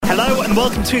Hello and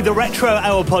welcome to the Retro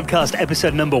Hour podcast,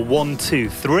 episode number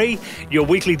 123, your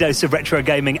weekly dose of retro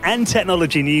gaming and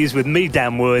technology news with me,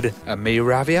 Dan Wood. And me,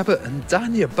 Ravi Abbott. And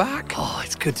Dan, you're back. Oh,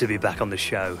 it's good to be back on the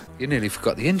show. You nearly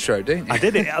forgot the intro, didn't you? I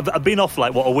did it. I've been off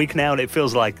like, a week now, and it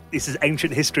feels like this is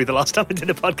ancient history the last time I did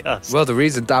a podcast. Well, the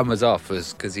reason Dan was off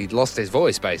was because he'd lost his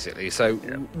voice, basically. So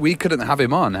we couldn't have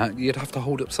him on. You'd have to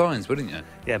hold up signs, wouldn't you?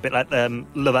 Yeah, a bit like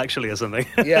Love Actually or something.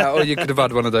 Yeah, or you could have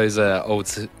had one of those old,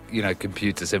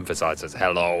 computer synthesizers.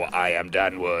 Hello, I am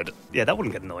Dan Wood. Yeah, that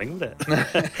wouldn't get annoying, would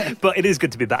it? But it is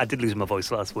good to be back. I did lose my voice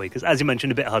last week. As you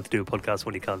mentioned, a bit hard to do a podcast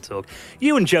when you can't talk.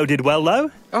 You and Joe did well, though.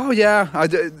 Oh, yeah.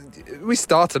 We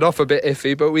started off a bit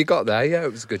iffy, but we got there. Yeah,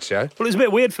 it was a good show. Well, it was a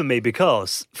bit weird for me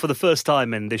because for the first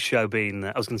time in this show being,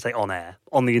 I was going to say on air,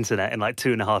 on the internet in like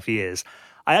 2.5 years,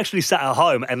 I actually sat at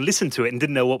home and listened to it and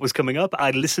didn't know what was coming up. I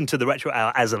listened to the Retro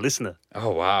Hour as a listener. Oh,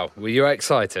 wow. Were you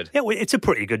excited? Yeah, well, it's a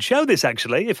pretty good show, this,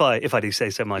 actually, if I do say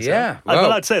so myself. Yeah, well, I'm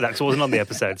allowed to say that because I wasn't on the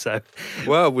episode, so...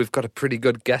 Well, we've got a pretty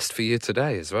good guest for you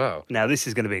today as well. Now, this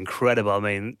is going to be incredible. I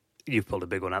mean, you've pulled a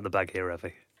big one out the bag here,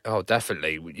 Ravi. Oh,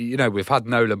 definitely. We've had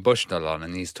Nolan Bushnell on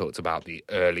and he's talked about the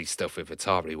early stuff with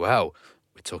Atari. Well,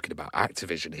 we're talking about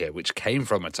Activision here, which came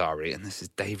from Atari, and this is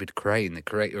David Crane, the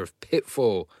creator of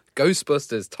Pitfall,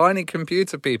 Ghostbusters, Tiny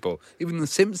Computer People, even the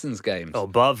Simpsons games. Oh,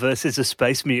 Bart versus the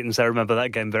Space Mutants, I remember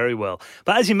that game very well.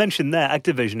 But as you mentioned there,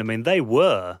 Activision, I mean, they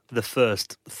were the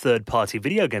first third-party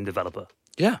video game developer.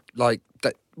 Yeah,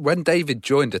 when David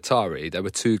joined Atari, there were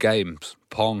two games,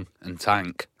 Pong and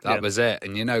Tank. That was it.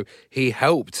 And, he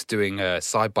helped doing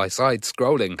side-by-side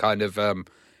scrolling, kind of,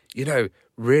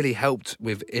 really helped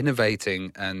with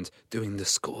innovating and doing the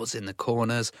scores in the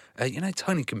corners.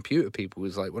 Tiny Computer People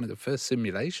was like one of the first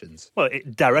simulations. Well,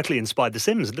 it directly inspired The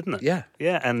Sims, didn't it? Yeah.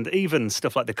 Yeah, and even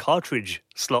stuff like the cartridge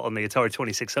slot on the Atari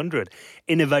 2600,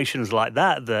 innovations like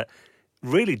that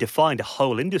really defined a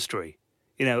whole industry.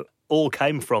 All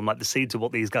came from like the seeds of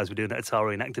what these guys were doing at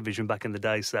Atari and Activision back in the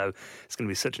day. So it's going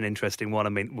to be such an interesting one. I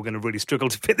mean, we're going to really struggle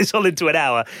to fit this all into an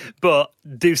hour, but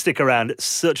do stick around.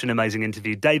 Such an amazing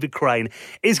interview. David Crane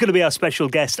is going to be our special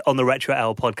guest on the Retro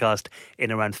Hour podcast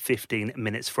in around 15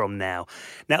 minutes from now.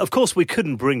 Now, of course, we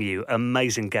couldn't bring you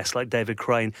amazing guests like David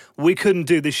Crane. We couldn't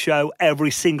do this show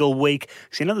every single week.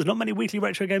 So, there's not many weekly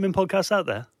retro gaming podcasts out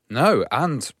there. No,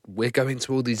 and we're going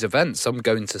to all these events. I'm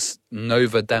going to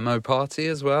Nova Demo Party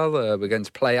as well. We're going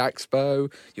to Play Expo.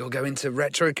 You're going to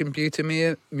Retro Computer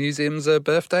Museum's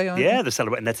birthday, aren't you? Yeah, they're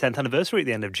celebrating their 10th anniversary at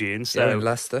the end of June. So in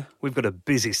Leicester. We've got a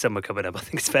busy summer coming up, I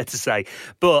think it's fair to say.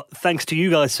 But thanks to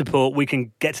you guys' support, we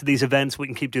can get to these events. We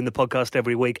can keep doing the podcast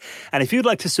every week. And if you'd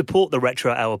like to support the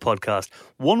Retro Hour podcast,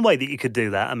 one way that you could do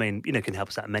that, I mean, can help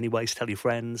us out in many ways. Tell your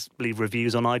friends, leave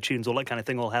reviews on iTunes, all that kind of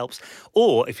thing all helps.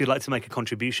 Or if you'd like to make a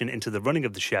contribution into the running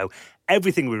of the show,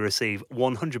 everything we receive,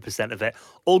 100% of it,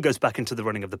 all goes back into the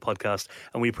running of the podcast,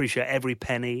 and we appreciate every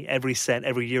penny, every cent,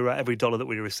 every euro, every dollar that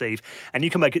we receive. And you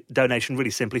can make a donation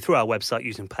really simply through our website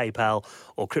using PayPal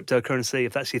or cryptocurrency,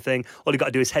 if that's your thing. All you've got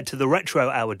to do is head to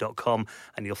theretrohour.com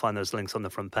and you'll find those links on the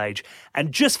front page.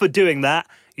 And just for doing that,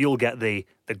 you'll get the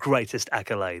greatest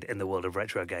accolade in the world of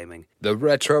retro gaming. The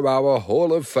Retro Hour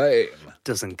Hall of Fame.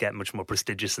 Doesn't get much more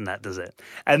prestigious than that, does it?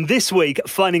 And this week,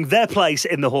 finding their place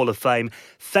in the Hall of Fame,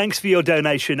 thanks for your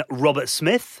donation, Robert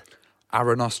Smith,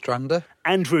 Aaron Ostrander,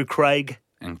 Andrew Craig,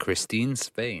 and Christine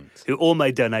Spain, who all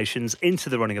made donations into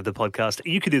the running of the podcast.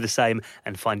 You could do the same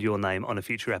and find your name on a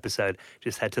future episode.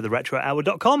 Just head to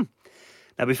theretrohour.com.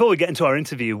 Now, before we get into our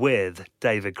interview with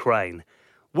David Crane,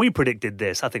 we predicted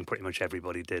this, I think pretty much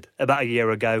everybody did, about a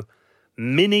year ago.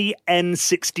 Mini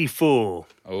N64.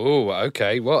 Oh,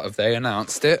 okay. What, have they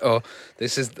announced it? Or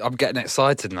I'm getting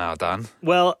excited now, Dan.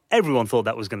 Well, everyone thought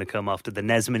that was going to come after the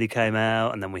NES Mini came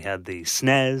out, and then we had the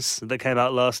SNES that came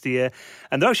out last year.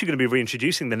 And they're actually going to be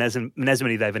reintroducing the NES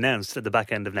Mini they've announced at the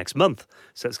back end of next month.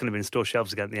 So it's going to be in store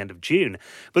shelves again at the end of June.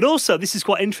 But also, this is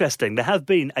quite interesting. There have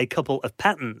been a couple of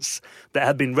patents that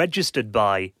have been registered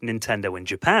by Nintendo in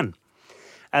Japan.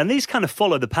 And these kind of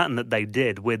follow the pattern that they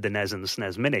did with the NES and the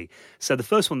SNES Mini. So the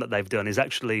first one that they've done is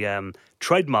actually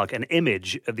trademark an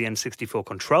image of the N64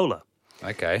 controller.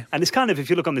 Okay. And it's kind of, if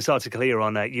you look on this article here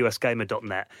on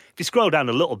usgamer.net, if you scroll down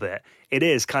a little bit, it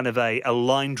is kind of a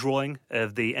line drawing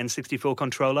of the N64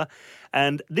 controller.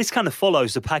 And this kind of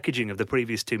follows the packaging of the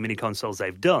previous two mini consoles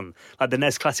they've done. Like the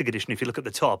NES Classic Edition, if you look at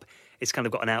the top, it's kind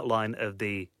of got an outline of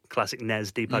the classic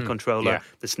NES D-pad controller. Yeah.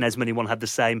 The SNES Mini one had the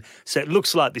same. So it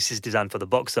looks like this is designed for the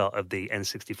box art of the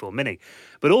N64 Mini.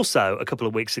 But also, a couple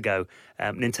of weeks ago,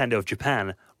 Nintendo of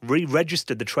Japan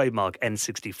re-registered the trademark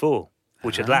N64,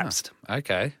 which had lapsed.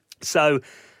 Okay. So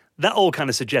that all kind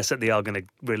of suggests that they are going to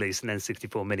release an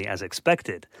N64 Mini as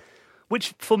expected,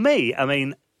 which for me, I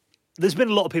mean, there's been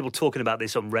a lot of people talking about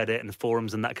this on Reddit and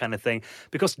forums and that kind of thing,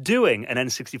 because doing an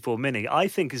N64 Mini, I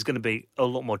think, is going to be a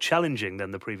lot more challenging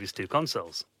than the previous two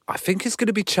consoles. I think it's going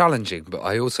to be challenging, but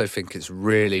I also think it's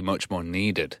really much more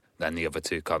needed than the other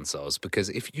two consoles, because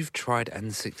if you've tried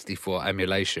N64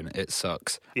 emulation, it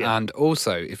sucks. Yeah. And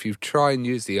also, if you try and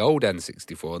use the old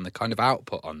N64 and the kind of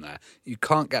output on there, you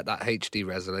can't get that HD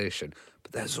resolution.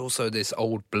 But there's also this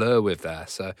old blur with there.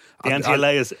 So the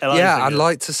anti-aliasing. Yeah, I'd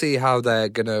like to see how they're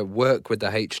going to work with the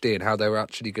HD and how they're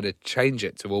actually going to change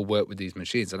it to all work with these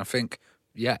machines. And I think,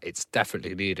 yeah, it's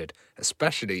definitely needed,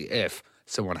 especially if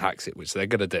someone hacks it, which they're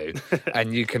going to do,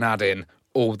 and you can add in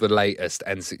all the latest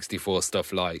N64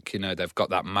 stuff, like, you know, they've got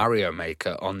that Mario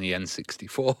Maker on the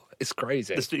N64. It's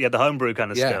crazy. The homebrew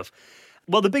kind of stuff.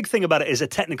 Well, the big thing about it is a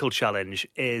technical challenge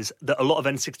is that a lot of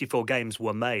N64 games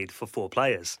were made for 4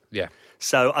 players. Yeah.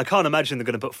 So I can't imagine they're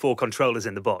going to put 4 controllers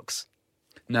in the box.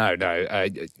 No.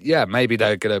 Yeah, maybe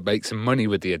they're going to make some money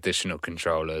with the additional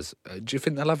controllers. Do you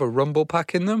think they'll have a rumble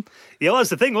pack in them? Yeah, well, that's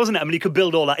the thing, wasn't it? I mean, you could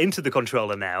build all that into the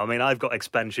controller now. I mean, I've got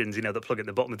expansions, you know, that plug at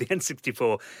the bottom of the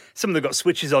N64. Some of them got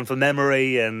switches on for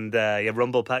memory and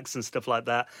rumble packs and stuff like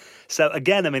that. So,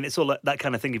 again, I mean, it's all that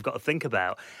kind of thing you've got to think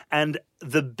about. And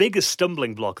the biggest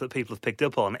stumbling block that people have picked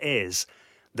up on is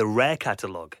the Rare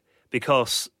catalogue,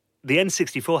 because the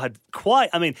N64 had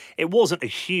it wasn't a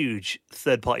huge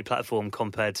third-party platform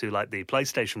compared to, like, the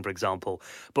PlayStation, for example,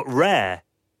 but Rare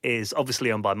is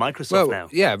obviously owned by Microsoft now.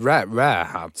 Yeah, Rare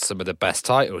had some of the best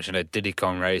titles, you know, Diddy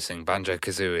Kong Racing,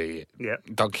 Banjo-Kazooie,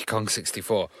 Donkey Kong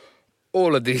 64,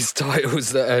 all of these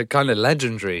titles that are kind of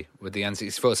legendary with the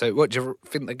N64. So what, do you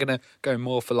think they're going to go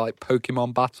more for, like,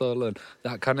 Pokemon Battle and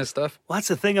that kind of stuff? Well, that's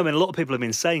the thing. I mean, a lot of people have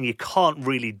been saying you can't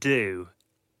really do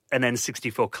an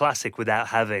N64 classic without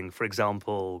having, for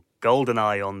example,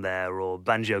 GoldenEye on there, or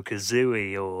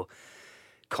Banjo-Kazooie, or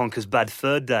Conker's Bad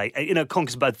Fur Day. You know,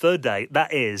 Conker's Bad Fur Day,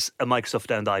 that is a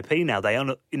Microsoft-owned IP now. They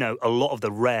own, you know, a lot of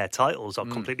the Rare titles are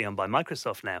completely owned by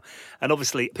Microsoft now. And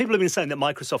obviously, people have been saying that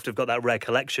Microsoft have got that Rare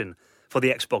collection for the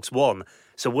Xbox One.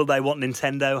 So will they want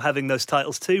Nintendo having those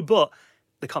titles too? But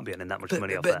they can't be earning that much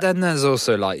money off that. But then there's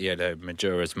also, like, you know,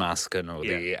 Majora's Mask and all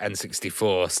the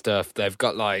N64 stuff. They've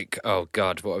got, like, oh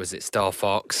God, what was it, Star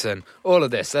Fox and all of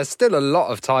this. There's still a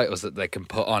lot of titles that they can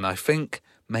put on. I think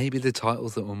maybe the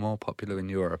titles that were more popular in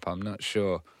Europe, I'm not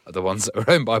sure, are the ones that are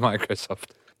owned by Microsoft.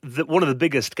 One of the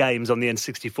biggest games on the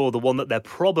N64, the one that they're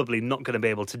probably not going to be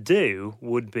able to do,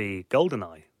 would be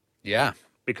GoldenEye. Yeah.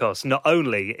 Because not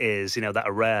only is, you know, that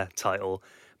a Rare title,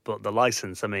 but the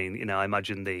license, I mean, you know, I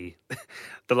imagine the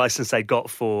license they got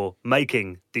for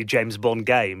making the James Bond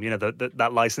game, you know,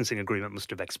 that licensing agreement must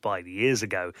have expired years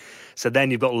ago. So then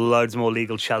you've got loads more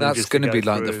legal challenges. That's going to be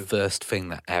like the first thing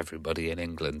that everybody in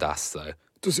England asks, though.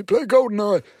 Does it play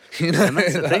GoldenEye? You know, and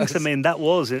that's the thing. I mean,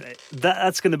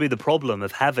 that's going to be the problem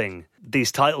of having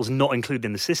these titles not included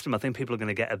in the system. I think people are going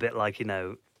to get a bit like, you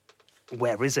know,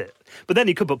 where is it? But then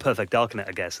you could put Perfect Dark in it,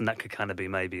 I guess, and that could kind of be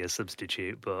maybe a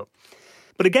substitute, But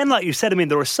again, like you said, I mean,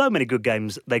 there are so many good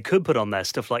games they could put on there.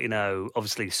 Stuff like, you know,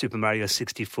 obviously Super Mario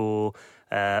 64,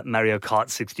 Mario Kart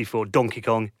 64, Donkey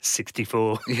Kong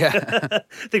 64. Yeah.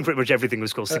 I think pretty much everything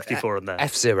was called 64 on there.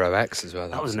 F-Zero X as well.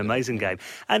 That was an amazing game.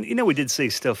 And, you know, we did see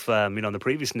stuff, you know, on the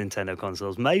previous Nintendo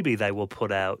consoles. Maybe they will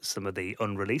put out some of the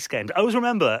unreleased games. I always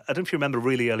remember, I don't know if you remember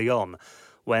really early on,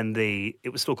 when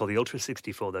it was still called the Ultra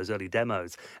 64, those early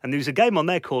demos. And there was a game on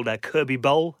there called Kirby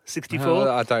Bowl 64.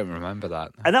 Oh, I don't remember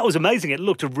that. And that was amazing. It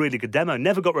looked a really good demo.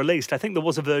 Never got released. I think there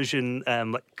was a version,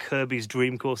 like Kirby's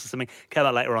Dream Course or something, came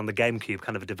out later on the GameCube,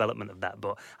 kind of a development of that.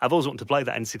 But I've always wanted to play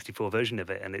that N64 version of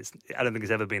it, and I don't think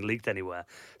it's ever been leaked anywhere.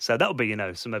 So that would be, you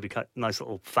know, some maybe nice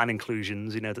little fan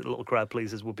inclusions, you know, that little crowd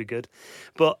pleasers would be good.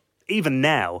 But even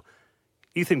now,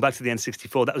 you think back to the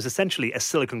N64, that was essentially a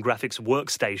Silicon Graphics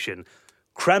workstation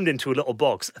crammed into a little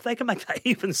box. If they can make that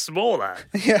even smaller,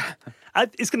 yeah,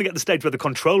 it's going to get to the stage where the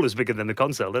controller's bigger than the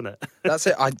console, isn't it? That's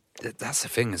it. That's the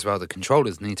thing as well. The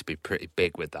controllers need to be pretty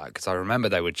big with that, because I remember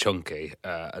they were chunky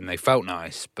and they felt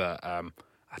nice, but I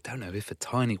don't know if a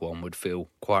tiny one would feel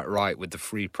quite right with the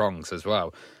 3 prongs as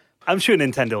well. I'm sure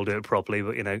Nintendo will do it properly,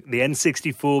 but, you know, the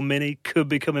N64 Mini could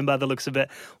be coming by the looks of it.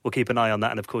 We'll keep an eye on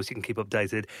that, and, of course, you can keep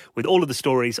updated with all of the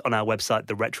stories on our website,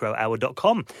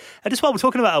 theretrohour.com. And just while we're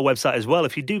talking about our website as well,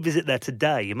 if you do visit there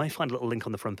today, you may find a little link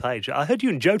on the front page. I heard you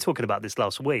and Joe talking about this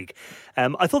last week.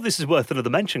 I thought this is worth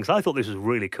another mention, because I thought this was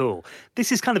really cool.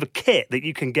 This is kind of a kit that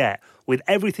you can get with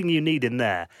everything you need in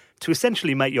there to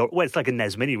essentially make it's like a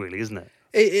NES Mini, really, isn't it?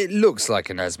 It looks like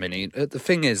an NES Mini. The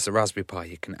thing is, the Raspberry Pi,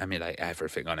 you can emulate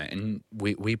everything on it. And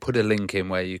we put a link in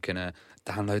where you can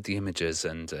download the images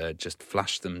and just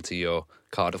flash them to your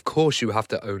card. Of course, you have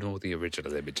to own all the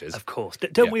original images. Of course.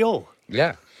 Don't we all?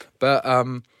 Yeah. But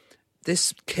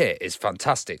this kit is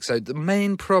fantastic. So the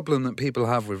main problem that people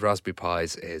have with Raspberry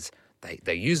Pis is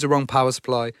they use the wrong power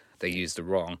supply. They use the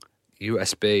wrong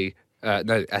SD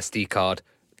card.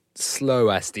 Slow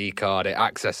SD card, it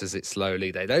accesses it slowly.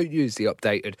 They don't use the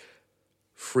updated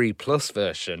 3 Plus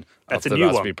version of the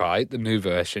Raspberry Pi, the new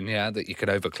version, that you can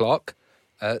overclock.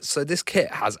 So this kit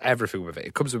has everything with it.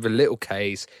 It comes with a little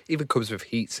case, even comes with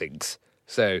heat sinks.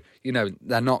 So,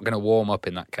 they're not going to warm up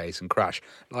in that case and crash.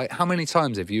 Like, how many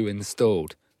times have you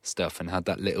installed stuff and had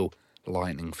that little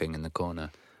lightning thing in the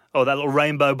corner? Oh, that little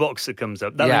rainbow box that comes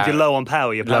up. That means you're low on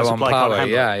power. Your power supply can't handle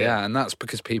it. Yeah. And that's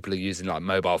because people are using like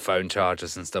mobile phone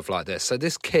chargers and stuff like this. So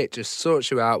this kit just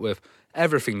sorts you out with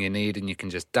everything you need, and you can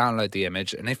just download the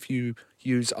image. And if you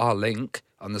use our link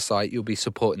on the site, you'll be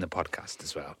supporting the podcast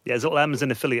as well. Yeah, there's a little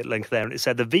Amazon affiliate link there, and it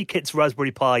said the V-Kit's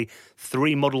Raspberry Pi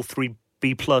 3 Model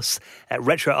 3B Plus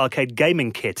Retro Arcade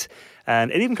Gaming Kit.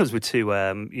 And it even comes with 2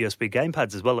 USB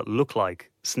gamepads as well that look like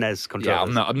SNES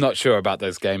controllers. Yeah, I'm not sure about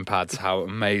those gamepads, how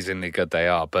amazingly good they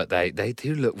are, but they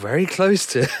do look very close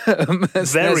to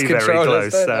very, very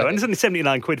close. So. And it's only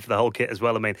 79 quid for the whole kit as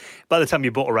well. I mean, by the time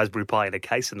you bought a Raspberry Pi in a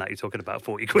case and that, you're talking about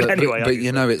 40 quid anyway. But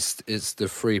it's the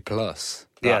 3 Plus.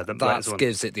 That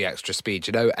gives it the extra speed.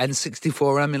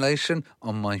 N64 emulation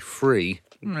on my 3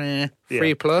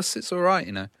 Plus, it's all right,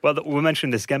 Well, we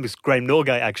mentioned this again because Graham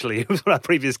Norgate, actually, who was one of our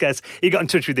previous guests, he got in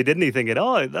touch with you, didn't he, thinking,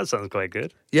 that sounds quite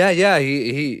good. Yeah,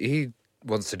 he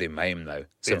wants to do MAME, though.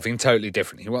 Something totally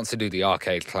different. He wants to do the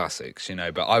arcade classics,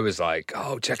 but I was like,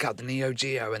 check out the Neo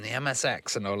Geo and the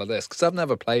MSX and all of this, because I've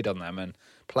never played on them, and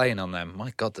playing on them,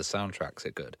 my God, the soundtracks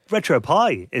are good. Retro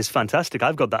Pi is fantastic.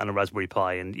 I've got that on a Raspberry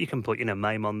Pi, and you can put,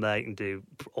 MAME on there. You can do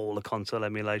all the console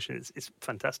emulation. It's a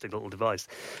fantastic little device.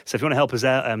 So if you want to help us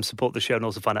out, support the show, and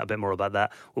also find out a bit more about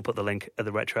that, we'll put the link at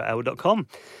theretrohour.com.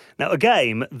 Now, a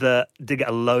game that did get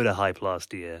a load of hype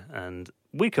last year, and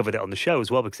we covered it on the show as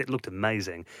well because it looked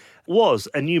amazing, was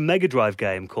a new Mega Drive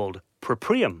game called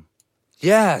Proprium.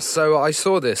 Yeah, so I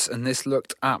saw this, and this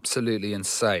looked absolutely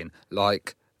insane.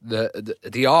 Like, the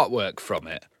artwork from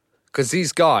it, because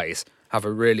these guys have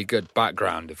a really good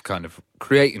background of kind of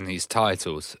creating these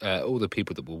titles, all the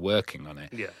people that were working on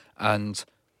it. Yeah. And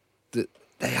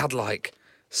they had like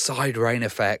side rain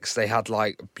effects, they had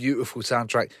like beautiful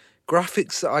soundtrack,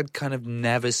 graphics that I'd kind of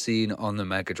never seen on the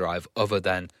Mega Drive other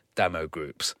than demo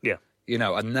groups. Yeah.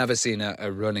 I'd never seen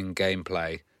a running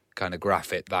gameplay kind of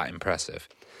graphic that impressive.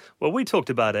 Well, we talked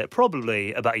about it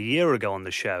probably about a year ago on the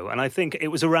show, and I think it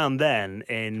was around then,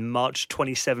 in March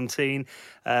 2017,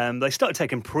 they started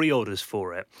taking pre-orders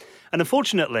for it. And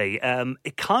unfortunately,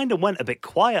 it kind of went a bit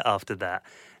quiet after that.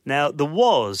 Now, there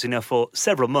was, for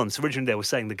several months, originally they were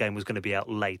saying the game was going to be out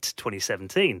late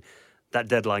 2017. That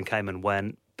deadline came and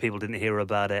went, people didn't hear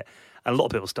about it. And a lot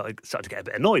of people started to get a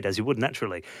bit annoyed, as you would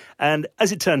naturally. And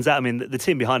as it turns out, the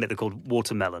team behind it, they're called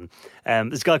Watermelon.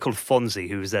 There's a guy called Fonzie,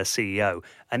 who's their CEO,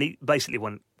 and he basically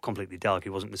went completely dark.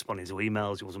 He wasn't responding to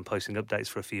emails. He wasn't posting updates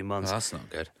for a few months. Oh, that's not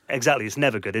good. Exactly. It's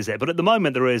never good, is it? But at the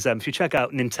moment, there is, if you check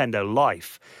out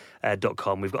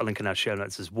NintendoLife.com, we've got a link in our show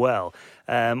notes as well.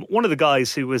 One of the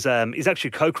guys who was, he's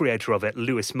actually co-creator of it,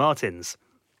 Lewis Martins.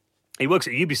 He works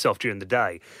at Ubisoft during the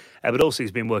day, but also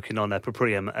he's been working on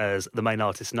Proprium as the main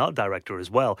artist and art director as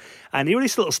well. And he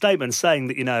released a little statement saying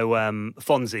that,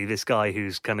 Fonzie, this guy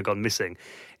who's kind of gone missing,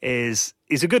 he's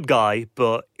a good guy,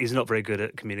 but he's not very good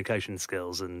at communication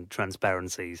skills and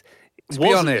transparencies. To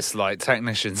be honest, like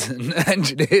technicians and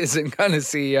engineers and kind of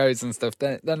CEOs and stuff,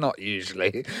 they're not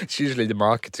usually. It's usually the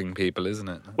marketing people, isn't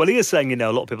it? Well, he is saying,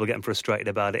 a lot of people are getting frustrated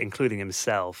about it, including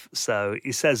himself. So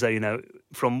he says,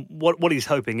 from what he's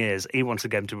hoping is he wants the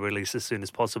game to release as soon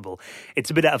as possible. It's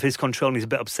a bit out of his control and he's a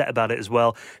bit upset about it as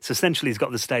well. So essentially he's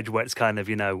got the stage where it's kind of,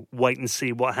 wait and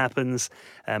see what happens.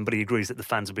 But he agrees that the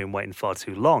fans have been waiting far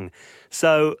too long.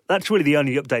 So that's really the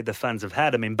only update the fans have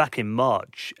had. Back in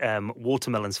March,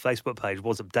 Watermelon's Facebook page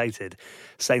was updated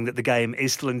saying that the game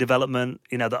is still in development,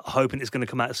 that hoping it's going to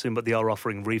come out soon, but they are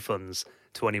offering refunds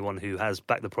to anyone who has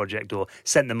backed the project or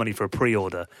sent the money for a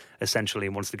pre-order, essentially,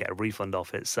 and wants to get a refund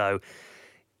off it. So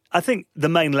I think the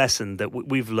main lesson that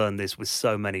we've learned this with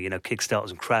so many,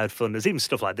 Kickstarters and crowdfunders, even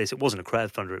stuff like this, it wasn't a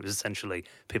crowdfunder, it was essentially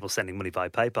people sending money via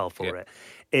PayPal for it,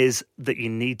 is that you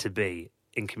need to be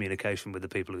in communication with the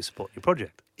people who support your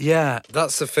project. Yeah,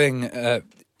 that's the thing.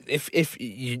 if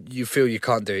you feel you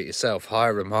can't do it yourself,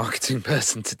 hire a marketing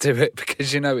person to do it,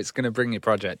 because it's going to bring your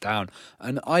project down.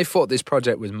 And I thought this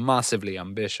project was massively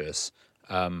ambitious.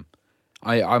 I'm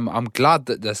glad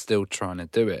that they're still trying to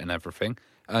do it and everything.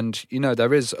 And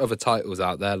there is other titles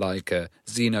out there like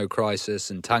Xeno Crisis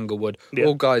and Tanglewood,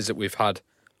 all guys that we've had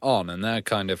on, and they're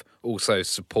kind of also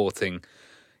supporting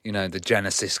the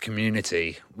Genesis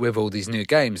community with all these new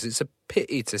games. It's a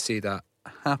pity to see that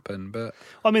happen, but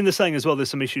they're saying as well there's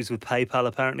some issues with PayPal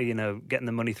apparently, getting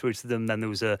the money through to them. Then there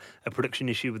was a production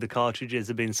issue with the cartridges,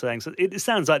 they've been saying. So it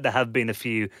sounds like there have been a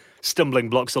few stumbling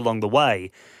blocks along the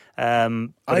way. I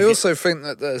also think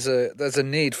that there's a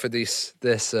need for this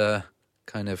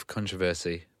kind of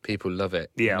controversy. People love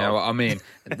it. Yeah, you know what I mean?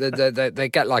 they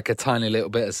get like a tiny little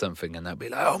bit of something and they'll be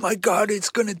like, oh my God, it's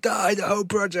going to die, the whole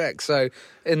project. So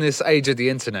in this age of the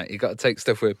internet, you've got to take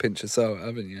stuff with a pinch of salt,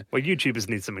 haven't you? Well, YouTubers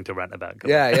need something to rant about.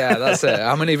 Yeah, that's it.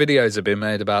 How many videos have been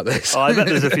made about this? I bet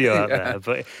there's a few out there.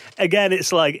 But again,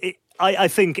 it's like... I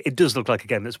think it does look like a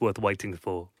game that's worth waiting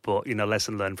for. But,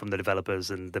 lesson learned from the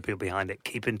developers and the people behind it.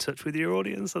 Keep in touch with your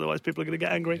audience, otherwise people are going to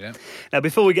get angry. Yeah. Now,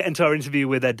 before we get into our interview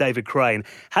with David Crane,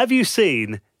 have you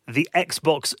seen the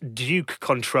Xbox Duke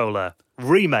controller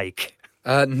remake?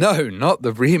 No, not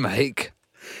the remake.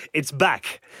 It's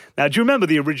back. Now, do you remember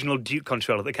the original Duke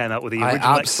controller that came out with the original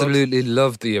Xbox? I absolutely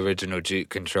loved the original Duke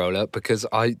controller because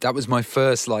that was my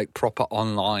first proper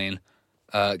online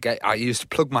I used to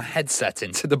plug my headset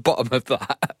into the bottom of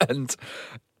that and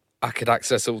I could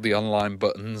access all the online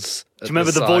buttons. Do you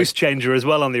remember the voice changer as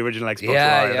well on the original Xbox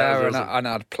Live? Yeah, and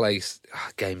I'd play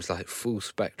games like Full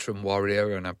Spectrum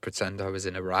Warrior, and I'd pretend I was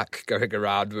in Iraq going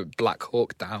around with Black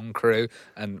Hawk Down crew.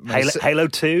 And Halo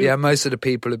 2? Yeah, most of the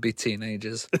people would be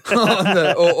teenagers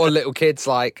or little kids.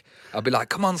 I'd be like,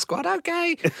 come on, squad,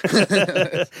 okay.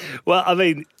 Well,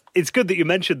 it's good that you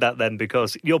mentioned that then,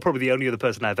 because you're probably the only other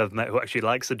person I've ever met who actually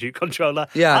likes the Duke controller.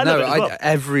 Yeah,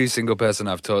 every single person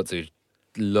I've talked to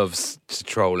loves to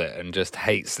troll it and just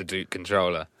hates the Duke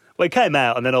controller. Well, it came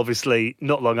out, and then obviously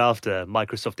not long after,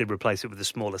 Microsoft did replace it with a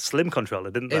smaller slim controller,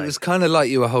 didn't they? It was kind of like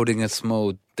you were holding a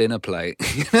small dinner plate.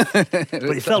 But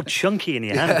it felt chunky in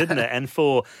your hand, didn't it? And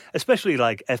for especially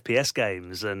FPS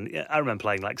games, and I remember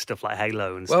playing stuff like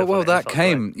Halo and stuff. Well, that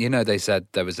came, they said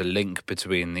there was a link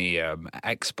between the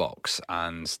Xbox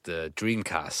and the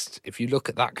Dreamcast. If you look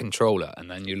at that controller and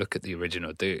then you look at the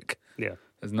original Duke,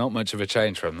 there's not much of a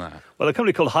change from that. Well, a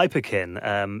company called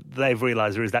Hyperkin, they've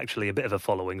realised there is actually a bit of a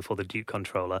following for the Duke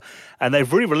controller, and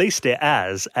they've re-released it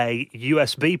as a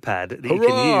USB pad that you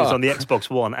can use on the Xbox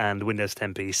One and Windows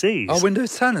 10 PCs. Oh,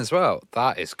 Windows 10 as well.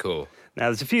 That is cool. Now,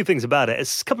 there's a few things about it.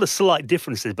 It's a couple of slight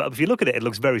differences, but if you look at it, it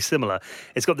looks very similar.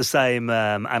 It's got the same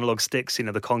analog sticks,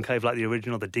 the concave like the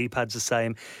original, the D-pad's the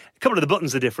same. A couple of the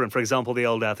buttons are different. For example, the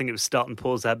old, I think it was start and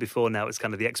pause they had before. Now it's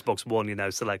kind of the Xbox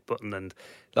One, select button and...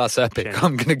 That's epic. Change.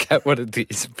 I'm going to get one of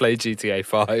these and play GTA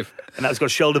 5. And that's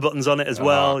got shoulder buttons on it as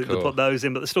well. Cool. They put those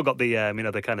in, but they've still got the,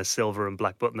 the kind of silver and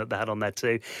black button that they had on there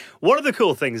too. One of the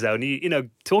cool things, though, and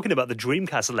talking about the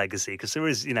Dreamcast legacy, because there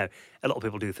is, a lot of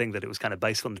people do think that it was kind of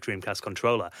based on the Dreamcast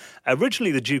controller.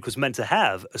 Originally, the Duke was meant to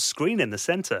have a screen in the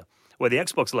centre where the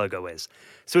Xbox logo is.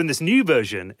 So in this new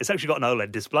version, it's actually got an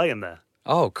OLED display in there.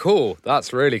 Oh, cool.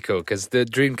 That's really cool, because the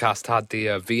Dreamcast had the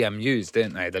VMUs,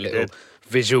 didn't they? The little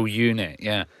visual unit,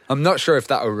 yeah. I'm not sure if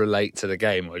that will relate to the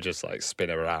game or just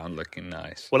spin around looking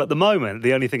nice. Well, at the moment,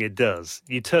 the only thing it does,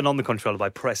 you turn on the controller by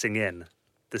pressing in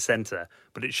the centre,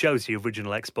 but it shows the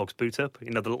original Xbox boot up,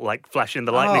 the little flashing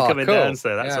the lightning coming down,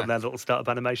 so that's on that little startup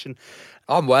animation.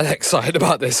 I'm well excited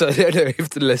about this. I don't know if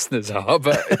the listeners are,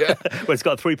 but yeah. Well, it's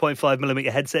got a 3.5mm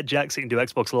headset jack, so you can do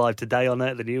Xbox Live today on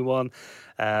it, the new one.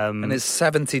 And it's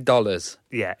 $70.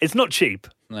 Yeah, it's not cheap,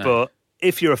 but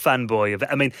if you're a fanboy of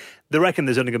it, they reckon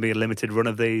there's only going to be a limited run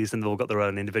of these, and they've all got their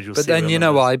own individual. But then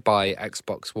I buy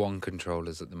Xbox One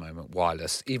controllers at the moment,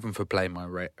 wireless, even for playing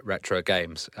my retro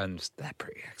games, and they're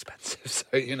pretty expensive. So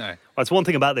Well, it's one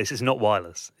thing about this: it's not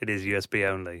wireless; it is USB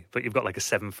only. But you've got a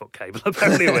 7-foot cable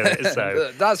apparently with it.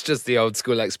 So that's just the old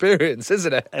school experience,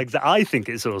 isn't it? I think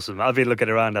it's awesome. I've been looking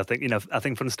around. I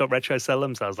think From the Stop Retro sell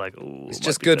them, so I was like, "Oh, it's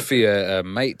just good for your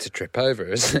mate to trip over,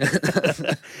 isn't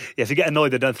it?" Yeah, if you get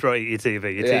annoyed, then don't throw it at your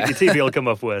TV. Your TV will come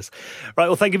off worse. Right,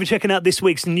 well, thank you for checking out this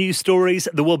week's news stories.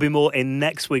 There will be more in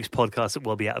next week's podcast that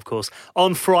will be out, of course,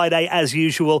 on Friday, as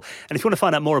usual. And if you want to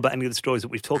find out more about any of the stories that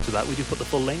we've talked about, we do put the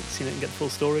full links, you can get the full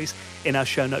stories in our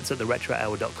show notes at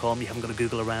theretrohour.com. You haven't got to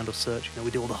Google around or search. We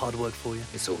do all the hard work for you.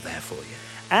 It's all there for you.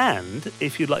 And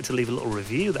if you'd like to leave a little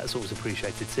review, that's always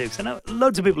appreciated too. Because I know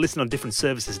loads of people listen on different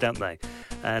services, don't they?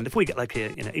 And if we get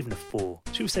even a 4,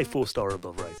 should we say 4-star or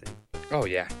above rating? Oh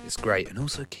yeah, it's great, and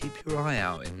also keep your eye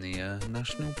out in the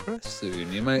national press soon.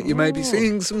 You may be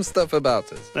seeing some stuff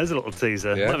about us. There's a little teaser.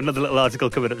 Yeah. We'll have another little article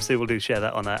coming up soon. We'll share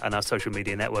that on our social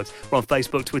media networks. We're on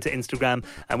Facebook, Twitter, Instagram,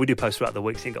 and we do post throughout the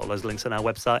week, so you can get all those links on our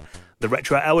website,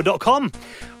 theretrohour.com.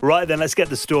 Right then, let's get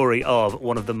the story of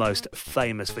one of the most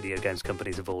famous video games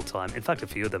companies of all time. In fact, a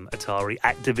few of them: Atari,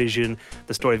 Activision.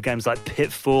 The story of games like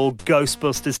Pitfall,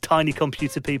 Ghostbusters, Tiny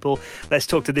Computer People. Let's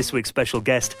talk to this week's special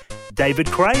guest, David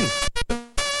Crane.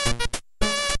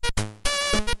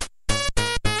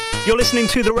 You're listening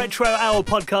to the Retro Hour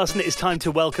podcast, and it is time to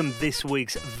welcome this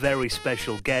week's very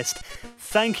special guest.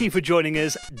 Thank you for joining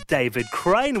us, David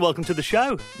Crane. Welcome to the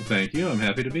show. Thank you. I'm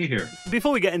happy to be here.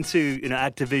 Before we get into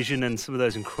Activision and some of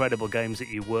those incredible games that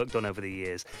you worked on over the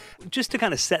years, just to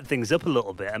kind of set things up a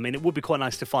little bit, I mean, it would be quite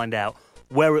nice to find out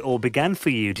where it all began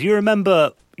for you. Do you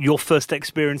remember your first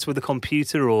experience with a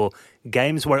computer or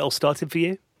games, where it all started for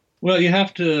you? Well, you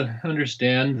have to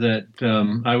understand that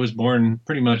I was born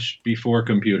pretty much before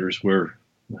computers were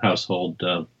household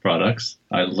products.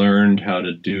 I learned how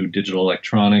to do digital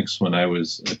electronics when I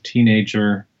was a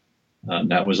teenager.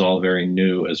 That was all very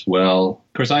new as well.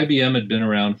 Of course, IBM had been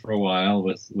around for a while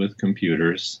with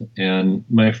computers, and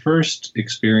my first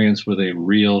experience with a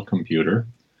real computer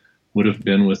would have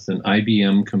been with an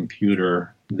IBM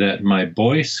computer that my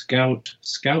Boy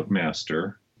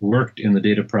Scoutmaster worked in the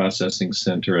data processing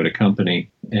center at a company,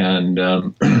 and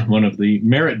one of the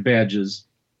merit badges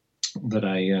that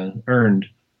I earned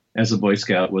as a Boy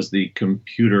Scout was the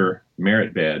computer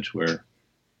merit badge, where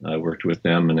I worked with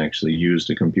them and actually used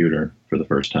a computer for the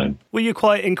first time. Were you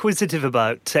quite inquisitive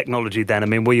about technology then? I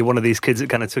mean, were you one of these kids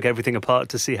that kind of took everything apart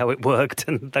to see how it worked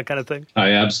and that kind of thing?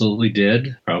 I absolutely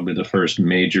did. Probably the first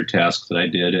major task that I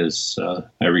did is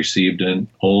I received an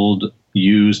old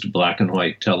used black and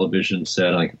white television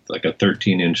set, like a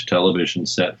 13-inch television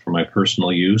set for my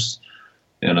personal use,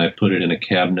 and I put it in a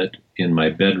cabinet in my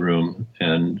bedroom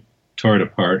and tore it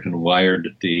apart and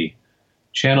wired the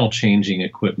channel changing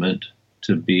equipment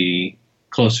to be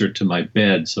closer to my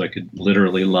bed so I could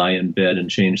literally lie in bed and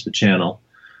change the channel.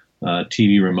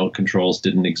 TV remote controls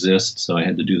didn't exist, so I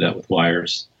had to do that with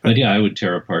wires. But yeah, I would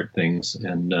tear apart things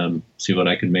and see what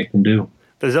I could make them do.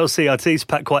 Those old CRTs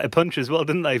packed quite a punch as well,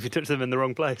 didn't they, if you touched them in the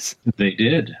wrong place? They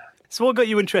did. So what got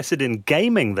you interested in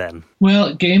gaming then?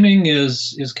 Well, gaming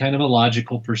is kind of a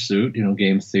logical pursuit,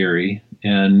 game theory.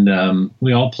 And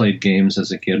we all played games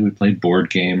as a kid. We played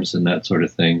board games and that sort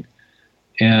of thing.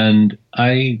 And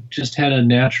I just had a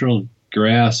natural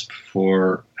grasp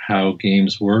for how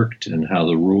games worked and how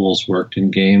the rules worked in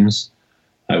games.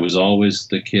 I was always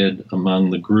the kid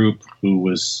among the group who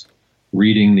was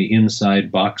reading the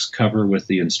inside box cover with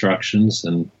the instructions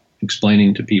and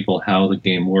explaining to people how the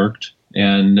game worked.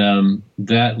 And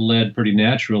that led pretty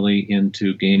naturally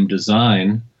into game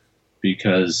design,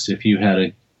 because if you had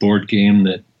a board game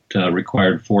that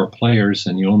required 4 players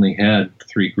and you only had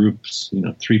 3 groups,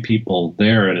 3 people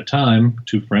there at a time,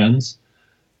 2 friends,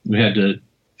 we had to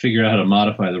figure out how to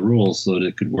modify the rules so that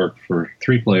it could work for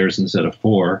 3 players instead of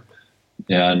 4.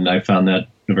 And I found that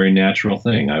a very natural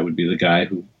thing. I would be the guy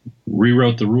who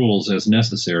rewrote the rules as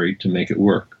necessary to make it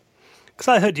work. Because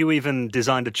I heard you even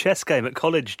designed a chess game at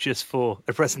college just for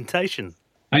a presentation.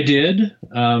 I did.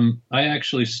 I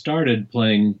actually started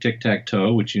playing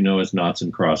tic-tac-toe, which you know as noughts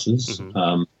and crosses.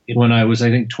 Mm-hmm. When I was, I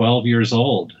think, 12 years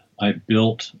old, I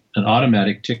built an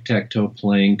automatic tic-tac-toe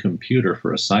playing computer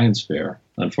for a science fair.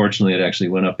 Unfortunately, it actually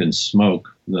went up in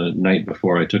smoke the night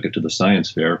before I took it to the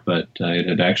science fair, but it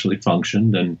had actually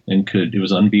functioned and it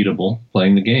was unbeatable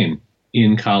playing the game.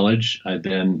 In college, I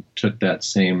then took that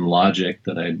same logic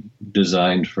that I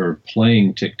designed for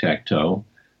playing tic-tac-toe,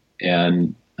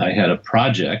 and I had a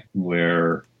project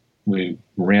where we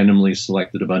randomly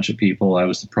selected a bunch of people. I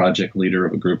was the project leader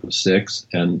of a group of 6,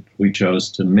 and we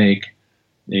chose to make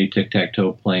a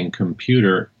tic-tac-toe playing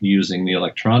computer using the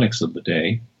electronics of the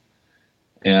day.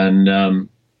 And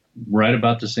right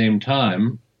about the same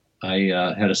time,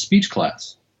 I had a speech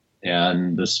class.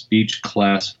 And the speech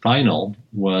class final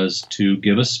was to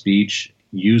give a speech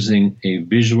using a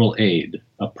visual aid,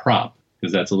 a prop,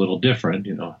 because that's a little different,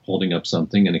 holding up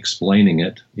something and explaining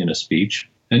it in a speech.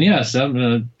 And yes, on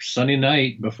a sunny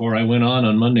night before I went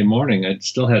on Monday morning, I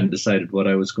still hadn't decided what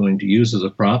I was going to use as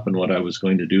a prop and what I was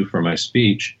going to do for my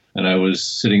speech. And I was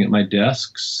sitting at my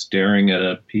desk staring at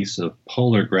a piece of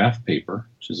polar graph paper,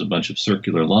 which is a bunch of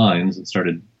circular lines, and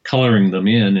started coloring them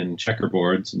in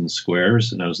checkerboards and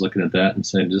squares. And I was looking at that and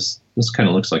saying, this kind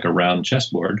of looks like a round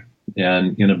chessboard.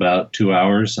 And in about 2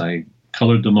 hours, I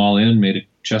colored them all in, made a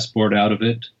chessboard out of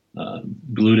it,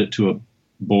 glued it to a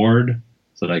board,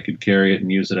 so that I could carry it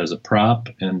and use it as a prop,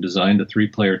 and designed a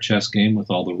 3-player chess game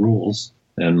with all the rules.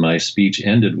 And my speech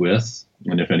ended with,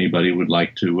 and if anybody would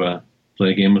like to play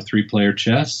a game of 3-player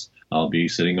chess, I'll be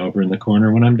sitting over in the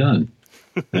corner when I'm done.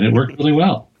 And it worked really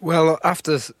well. Well,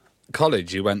 after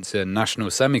college, you went to National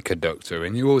Semiconductor,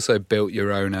 and you also built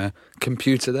your own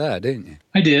computer there, didn't you?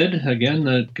 I did.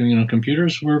 Again,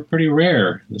 computers were pretty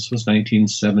rare. This was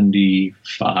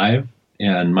 1975,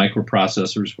 and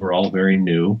microprocessors were all very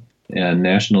new. And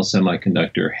National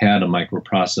Semiconductor had a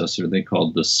microprocessor they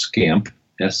called the SCAMP,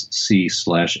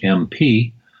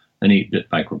 SC/MP, an 8-bit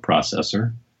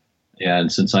microprocessor. And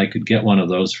since I could get one of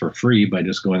those for free by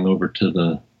just going over to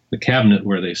the cabinet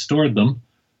where they stored them,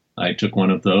 I took one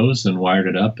of those and wired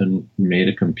it up and made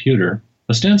a computer,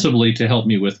 ostensibly to help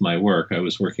me with my work. I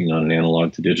was working on an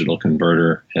analog to digital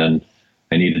converter, and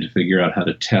I needed to figure out how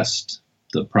to test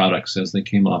the products as they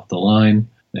came off the line.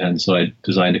 And so I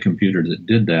designed a computer that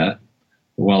did that.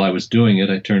 While I was doing it,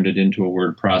 I turned it into a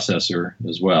word processor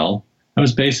as well. I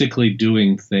was basically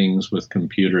doing things with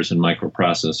computers and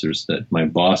microprocessors that my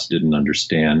boss didn't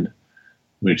understand,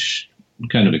 which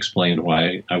kind of explained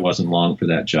why I wasn't long for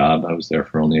that job. I was there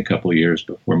for only a couple of years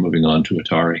before moving on to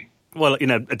Atari. Well,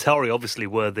 Atari obviously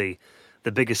were the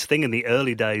biggest thing in the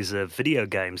early days of video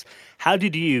games. How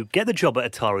did you get the job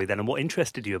at Atari then, and what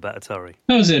interested you about Atari?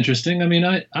 That was interesting. I mean,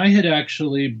 I had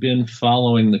actually been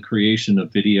following the creation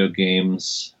of video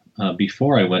games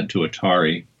before I went to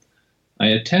Atari. I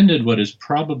attended what is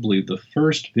probably the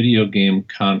first video game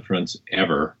conference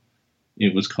ever.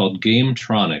 It was called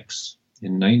Gametronics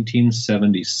in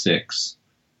 1976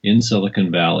 in Silicon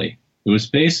Valley. It was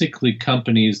basically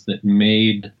companies that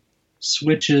made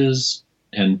switches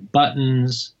and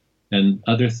buttons and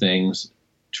other things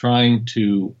trying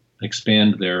to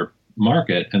expand their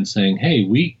market and saying, hey,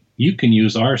 you can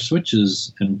use our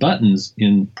switches and buttons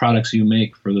in products you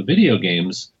make for the video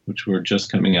games, which were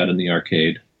just coming out in the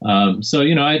arcade. So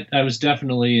I was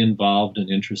definitely involved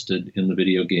and interested in the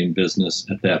video game business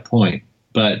at that point.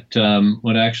 But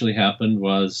what actually happened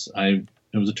was I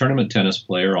was a tournament tennis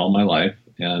player all my life,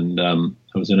 and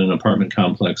I was in an apartment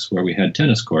complex where we had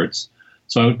tennis courts.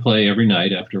 So I would play every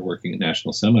night after working at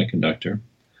National Semiconductor.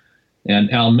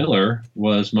 And Al Miller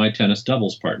was my tennis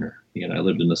doubles partner. He and I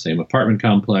lived in the same apartment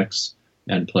complex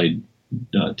and played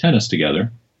tennis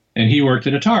together. And he worked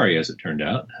at Atari, as it turned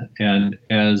out. And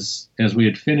as we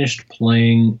had finished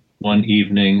playing one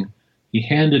evening, he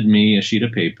handed me a sheet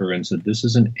of paper and said, this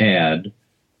is an ad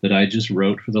that I just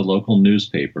wrote for the local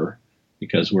newspaper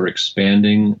because we're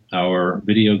expanding our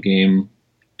video game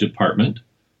department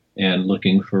and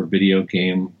looking for video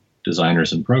game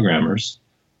designers and programmers.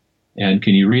 And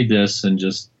can you read this and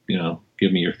just,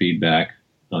 give me your feedback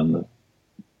on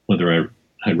whether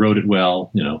I wrote it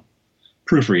well,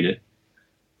 proofread it.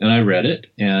 And I read it,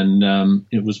 and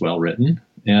it was well written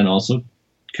and also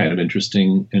kind of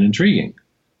interesting and intriguing.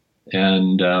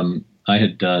 And I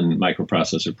had done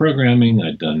microprocessor programming.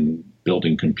 I'd done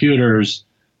building computers.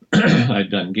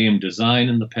 I'd done game design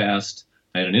in the past.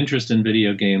 I had an interest in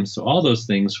video games. So all those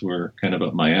things were kind of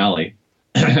up my alley.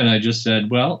 And I just said,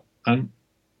 well, I'm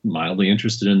mildly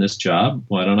interested in this job.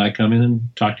 Why don't I come in and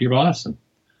talk to your boss? And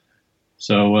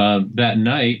so that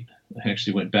night, I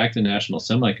actually went back to National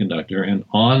Semiconductor, and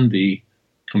on the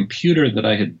computer that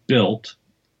I had built,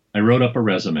 I wrote up a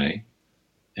resume,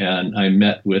 and I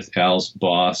met with Al's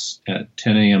boss at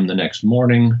 10 a.m. the next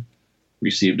morning,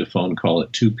 received a phone call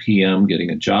at 2 p.m. getting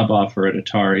a job offer at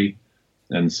Atari,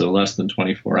 and so less than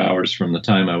 24 hours from the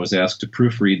time I was asked to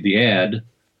proofread the ad,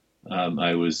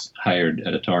 I was hired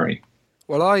at Atari.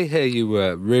 Well, I hear you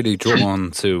were really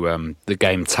drawn to the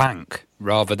game Tank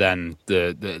rather than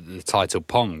the title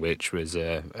Pong, which was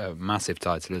a massive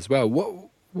title as well.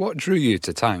 What drew you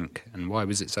to Tank, and why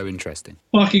was it so interesting?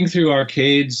 Walking through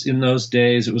arcades in those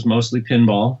days, it was mostly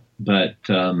pinball, but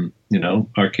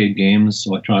arcade games,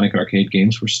 electronic arcade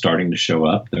games, were starting to show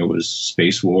up. There was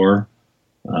Space War.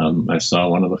 I saw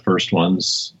one of the first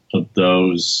ones of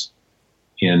those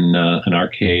in an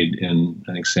arcade in,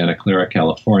 I think, Santa Clara,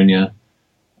 California.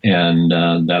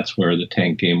 And that's where the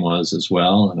Tank game was as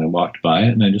well. And I walked by it,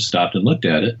 and I just stopped and looked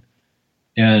at it.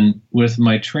 And with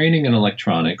my training in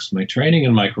electronics, my training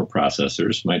in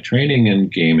microprocessors, my training in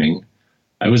gaming,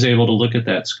 I was able to look at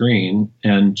that screen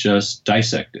and just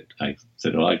dissect it. I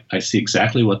said, well, I see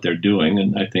exactly what they're doing,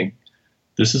 and I think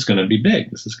this is going to be big.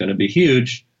 This is going to be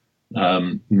huge,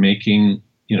 making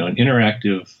an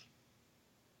interactive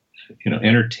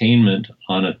entertainment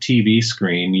on a TV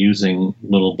screen using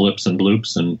little blips and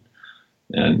bloops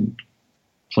and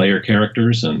player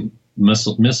characters and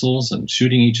missiles and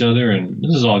shooting each other. And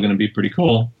this is all going to be pretty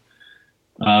cool.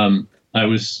 I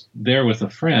was there with a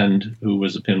friend who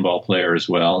was a pinball player as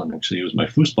well, and actually he was my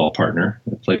foosball partner.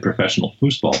 I played professional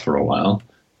foosball for a while.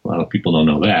 A lot of people don't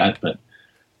know that, but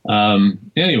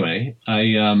anyway,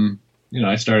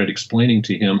 I started explaining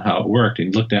to him how it worked. He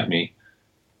looked at me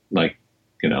like,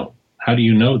 how do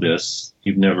you know this?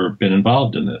 You've never been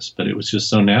involved in this. But it was just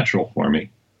so natural for me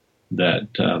that,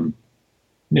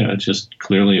 just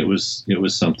clearly it was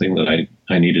something that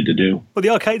I needed to do. Well, the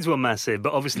arcades were massive,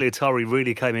 but obviously Atari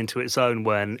really came into its own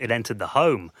when it entered the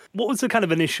home. What was the kind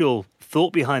of initial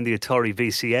thought behind the Atari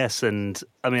VCS? And,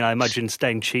 I imagine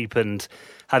staying cheap and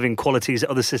having qualities that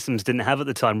other systems didn't have at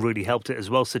the time really helped it as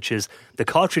well, such as the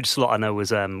cartridge slot, I know,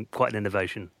 was quite an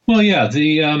innovation. Well, yeah,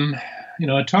 the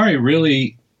Atari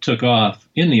really took off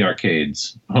in the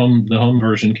arcades. The home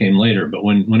version came later, but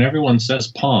when everyone says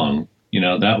Pong,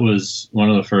 that was one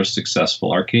of the first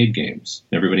successful arcade games.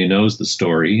 Everybody knows the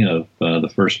story of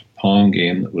the first Pong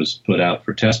game that was put out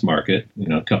for test market.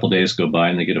 A couple days go by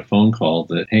and they get a phone call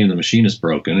that, hey, the machine is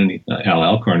broken. And Al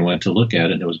Alcorn went to look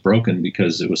at it and it was broken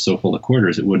because it was so full of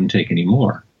quarters it wouldn't take any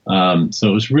more. So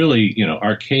it was really,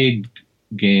 arcade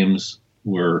games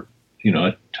were,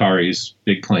 Atari's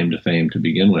big claim to fame to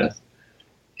begin with.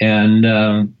 And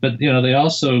but they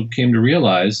also came to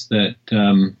realize that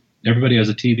everybody has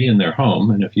a TV in their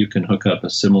home, and if you can hook up a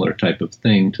similar type of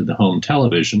thing to the home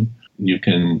television, you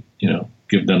can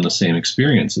give them the same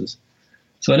experiences.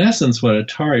 So in essence, what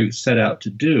Atari set out to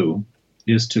do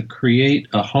is to create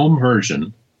a home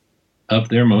version of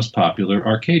their most popular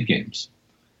arcade games.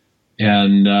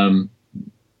 And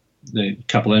a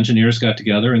couple engineers got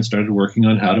together and started working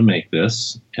on how to make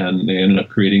this, and they ended up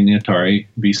creating the Atari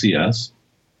VCS.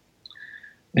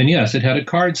 And yes, it had a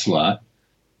card slot,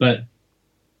 but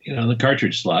the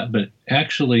cartridge slot, but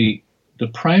actually the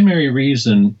primary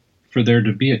reason for there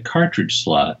to be a cartridge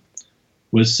slot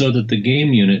was so that the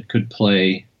game unit could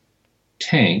play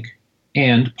Tank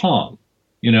and Pong.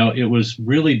 It was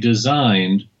really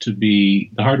designed to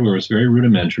be, the hardware was very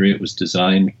rudimentary. It was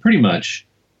designed pretty much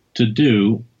to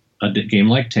do a game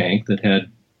like Tank that had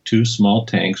two small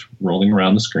tanks rolling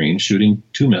around the screen, shooting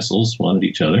two missiles, one at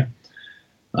each other.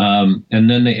 And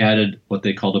then they added what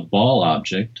they called a ball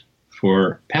object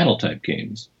for paddle-type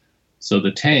games. So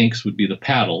the tanks would be the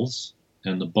paddles,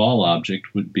 and the ball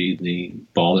object would be the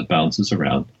ball that bounces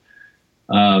around.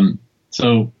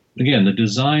 So, again, the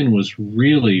design was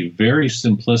really very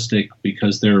simplistic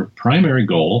because their primary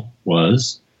goal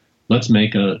was, let's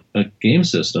make a game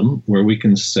system where we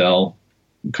can sell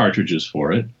cartridges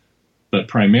for it, but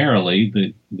primarily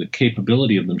the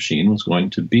capability of the machine was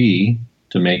going to be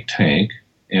to make Tank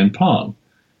and Pong.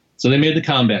 So they made the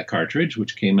combat cartridge,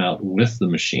 which came out with the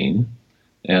machine,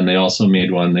 and they also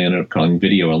made one they ended up calling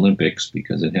Video Olympics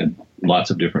because it had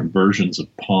lots of different versions of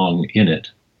Pong in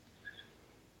it.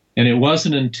 And it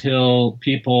wasn't until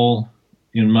people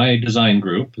in my design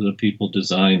group, the people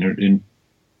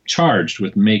charged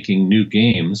with making new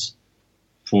games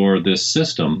for this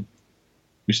system,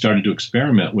 we started to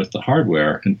experiment with the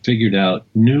hardware and figured out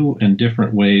new and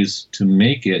different ways to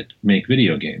make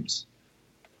video games.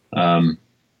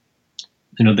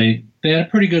 They had a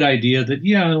pretty good idea that,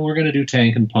 we're going to do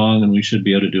Tank and Pong and we should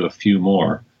be able to do a few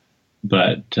more.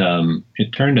 But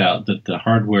it turned out that the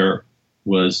hardware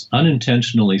was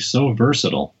unintentionally so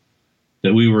versatile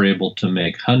that we were able to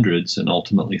make hundreds and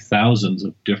ultimately thousands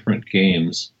of different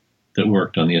games that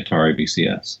worked on the Atari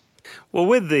VCS. Well,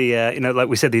 with the, like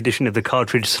we said, the addition of the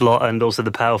cartridge slot and also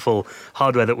the powerful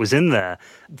hardware that was in there,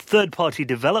 third-party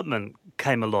development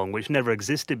came along, which never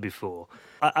existed before.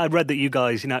 I read that you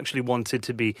guys, actually wanted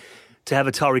to have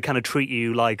Atari kind of treat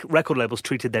you like record labels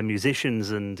treated their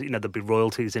musicians, and, there'd be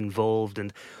royalties involved.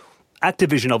 And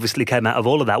Activision obviously came out of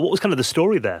all of that. What was kind of the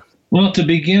story there? Well, to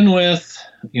begin with,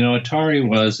 Atari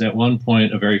was at one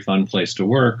point a very fun place to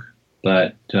work,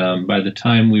 but by the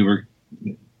time we were,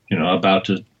 about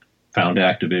to found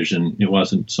Activision, it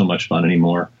wasn't so much fun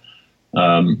anymore.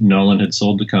 Nolan had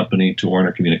sold the company to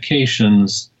Warner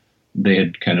Communications. They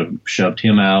had kind of shoved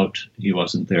him out. He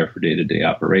wasn't there for day-to-day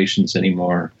operations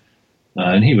anymore.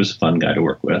 And he was a fun guy to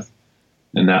work with.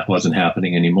 And that wasn't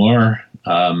happening anymore.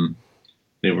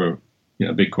 They were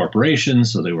big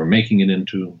corporations, so they were making it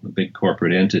into a big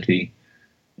corporate entity.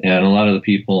 And a lot of the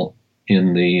people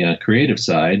in the creative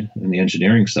side and the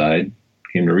engineering side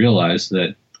came to realize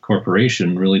that the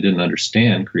corporation really didn't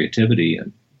understand creativity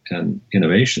and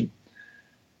innovation.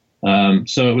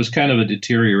 So it was kind of a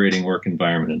deteriorating work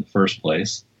environment in the first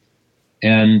place.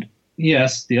 And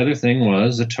yes, the other thing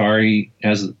was Atari,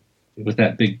 with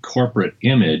that big corporate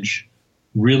image,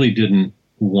 really didn't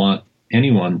want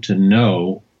anyone to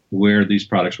know where these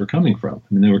products were coming from.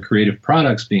 I mean, they were creative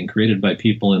products being created by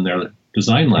people in their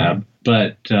design lab,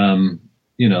 but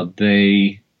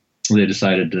they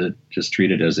decided to just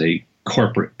treat it as a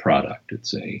corporate product.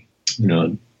 It's a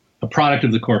product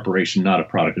of the corporation, not a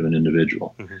product of an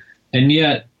individual. Mm-hmm. And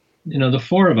yet, the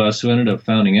four of us who ended up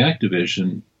founding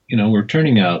Activision, were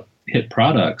turning out hit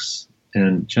products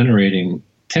and generating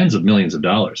tens of millions of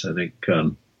dollars. I think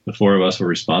the four of us were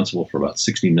responsible for about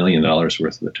 $60 million worth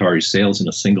of Atari sales in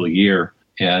a single year.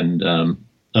 And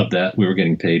of that, we were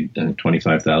getting paid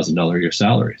 $25,000 a year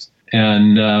salaries.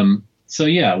 And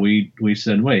we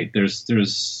said, wait,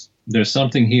 there's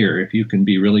something here. If you can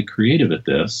be really creative at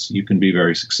this, you can be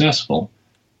very successful.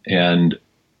 And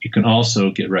you can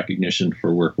also get recognition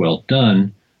for work well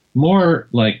done, more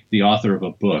like the author of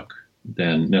a book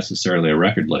than necessarily a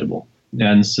record label.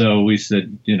 And so we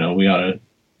said, we ought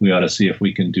to see if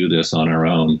we can do this on our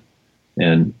own,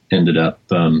 and ended up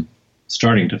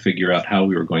starting to figure out how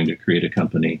we were going to create a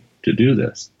company to do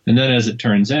this. And then, as it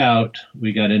turns out,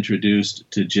 we got introduced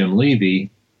to Jim Levy,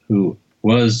 who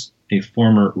was a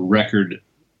former record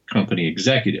company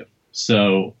executive.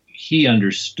 So he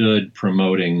understood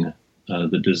promoting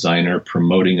the designer,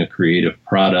 promoting a creative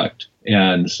product.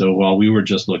 And so while we were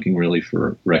just looking really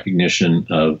for recognition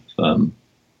of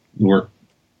work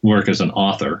as an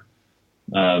author,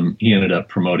 he ended up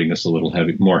promoting us a little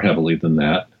more heavily than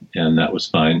that, and that was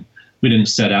fine. We didn't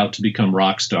set out to become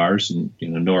rock stars, and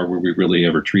nor were we really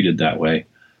ever treated that way.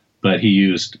 But he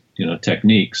used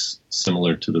techniques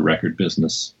similar to the record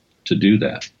business to do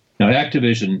that. Now,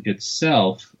 Activision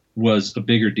itself was a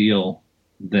bigger deal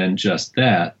than just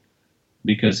that,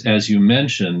 because, as you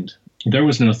mentioned, there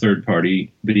was no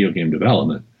third-party video game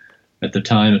development. At the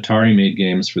time, Atari made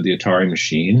games for the Atari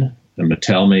machine, and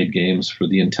Mattel made games for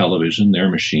the Intellivision, their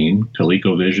machine.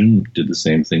 ColecoVision did the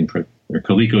same thing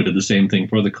Coleco did the same thing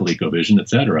for the ColecoVision,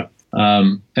 etc.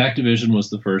 Activision was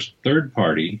the first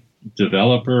third-party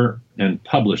developer and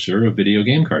publisher of video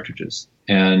game cartridges.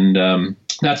 And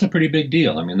that's a pretty big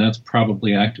deal. I mean, that's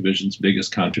probably Activision's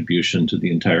biggest contribution to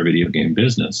the entire video game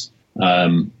business.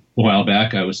 A while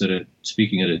back, I was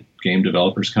speaking at a game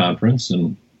developers conference,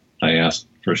 and I asked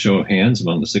for a show of hands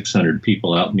among the 600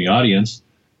 people out in the audience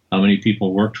how many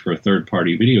people worked for a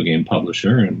third-party video game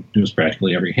publisher, and it was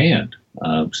practically every hand,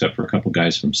 except for a couple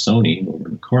guys from Sony over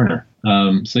in the corner.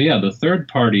 The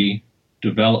third-party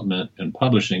development and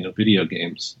publishing of video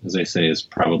games, as I say, is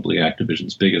probably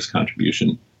Activision's biggest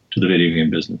contribution to the video game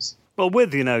business. Well,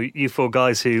 with, you four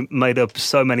guys who made up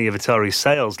so many of Atari's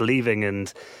sales, leaving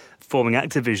and forming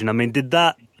Activision, I mean, did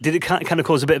it kind of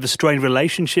cause a bit of a strained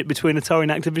relationship between Atari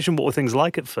and Activision? What were things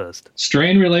like at first?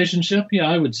 Strained relationship? Yeah,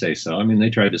 I would say so. I mean, they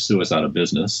tried to sue us out of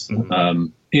business. Mm-hmm.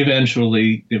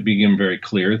 Eventually, it became very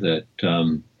clear that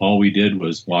all we did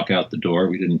was walk out the door.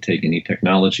 We didn't take any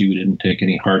technology. We didn't take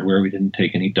any hardware. We didn't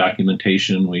take any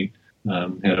documentation. We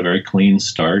had a very clean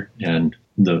start. And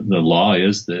the law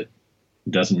is that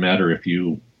it doesn't matter if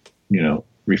you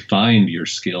refined your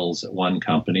skills at one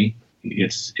company.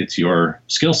 It's your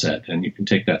skill set, and you can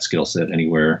take that skill set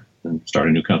anywhere and start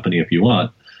a new company if you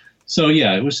want. So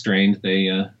yeah, it was strained. They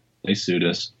sued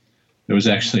us. There was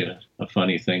actually a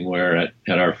funny thing where at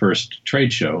our first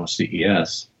trade show,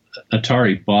 CES,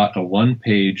 Atari bought a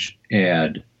one-page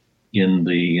ad in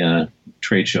the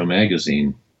trade show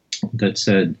magazine that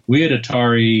said, "We at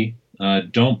Atari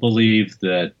don't believe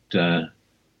that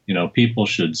people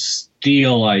should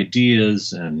steal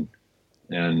ideas and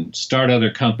start other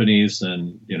companies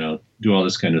and, do all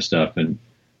this kind of stuff," and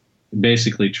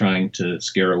basically trying to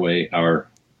scare away our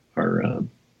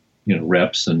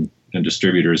reps and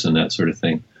distributors and that sort of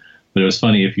thing. But it was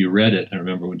funny, if you read it, I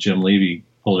remember when Jim Levy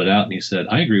pulled it out and he said,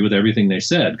 "I agree with everything they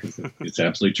said," because it's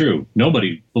absolutely true.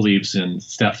 Nobody believes in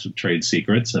theft of trade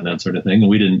secrets and that sort of thing, and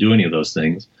we didn't do any of those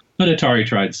things. But Atari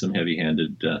tried some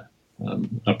heavy-handed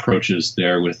approaches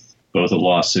there with both a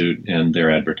lawsuit and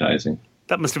their advertising.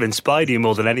 That must have inspired you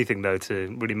more than anything, though,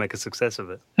 to really make a success of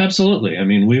it. Absolutely. I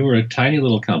mean, we were a tiny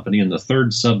little company in the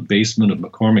third sub-basement of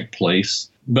McCormick Place,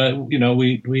 but, we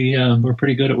were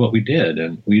pretty good at what we did.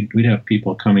 And we'd have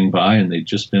people coming by, and they'd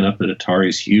just been up at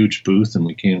Atari's huge booth, and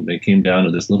they came down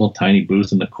to this little tiny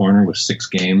booth in the corner with 6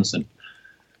 games,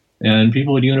 and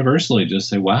people would universally just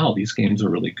say, "Wow, these games are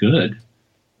really good.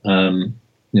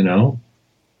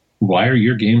 Why are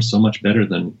your games so much better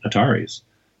than Atari's?"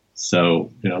 So,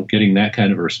 getting that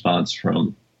kind of a response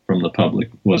from the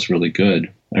public was really good.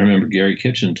 I remember Gary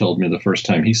Kitchen told me the first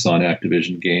time he saw an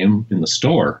Activision game in the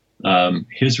store,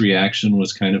 his reaction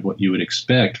was kind of what you would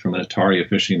expect from an Atari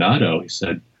aficionado. He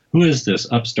said, "Who is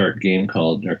this upstart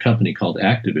company called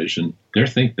Activision? They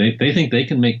think they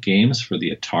can make games for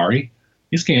the Atari?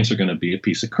 These games are going to be a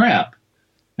piece of crap."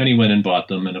 And he went and bought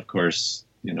them, and of course,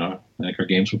 I think our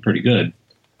games were pretty good,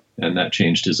 and that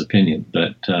changed his opinion.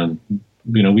 But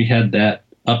we had that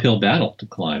uphill battle to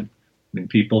climb. I mean,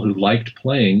 people who liked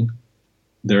playing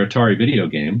their Atari video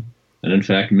game, and in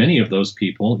fact, many of those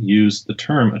people used the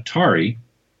term Atari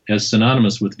as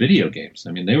synonymous with video games.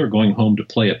 I mean, they were going home to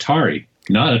play Atari,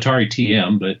 not Atari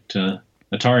TM, but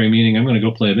Atari meaning I'm going to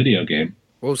go play a video game.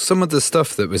 Well, some of the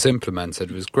stuff that was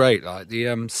implemented was great, like the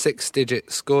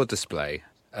 6-digit score display.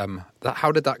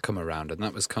 How did that come around? And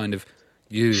that was kind of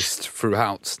used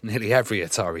throughout nearly every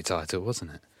Atari title,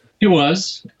 wasn't it? It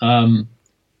was.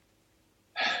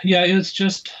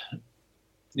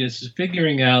 It's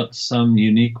figuring out some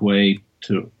unique way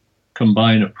to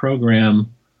combine a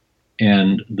program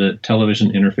and the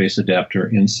television interface adapter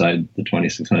inside the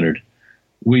 2600.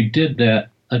 We did that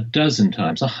a dozen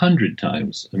times, 100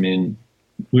 times. I mean,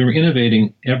 we were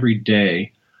innovating every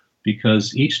day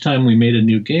because each time we made a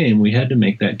new game, we had to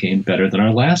make that game better than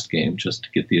our last game just to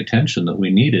get the attention that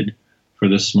we needed for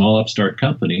this small upstart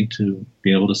company to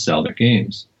be able to sell their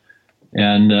games.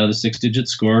 And the 6-digit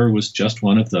score was just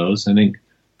one of those. I think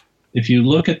if you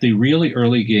look at the really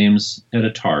early games at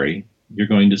Atari, you're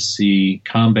going to see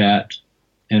Combat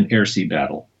and Air-Sea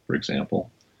Battle, for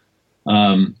example.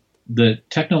 The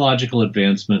technological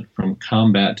advancement from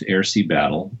Combat to Air-Sea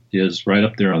Battle is right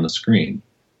up there on the screen.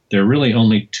 There are really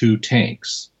only 2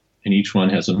 tanks, and each one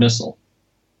has a missile.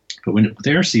 But with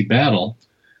Air-Sea Battle,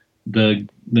 the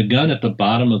gun at the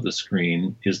bottom of the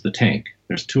screen is the tank.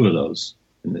 There's 2 of those,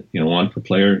 one for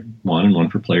player 1 and one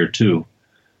for player 2.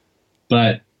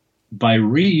 But by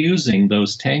reusing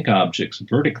those tank objects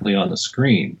vertically on the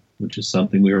screen, which is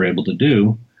something we were able to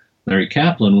do, Larry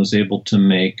Kaplan was able to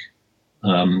make,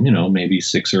 maybe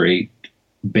 6 or 8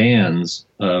 bands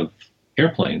of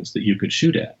airplanes that you could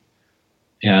shoot at.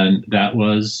 And that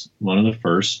was one of the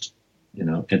first,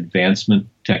 advancement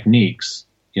techniques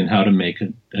in how to make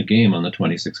a game on the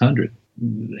 2600.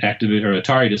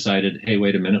 Atari decided, hey,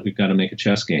 wait a minute, we've got to make a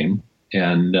chess game.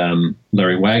 And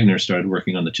Larry Wagner started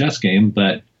working on the chess game,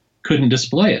 but couldn't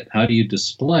display it. How do you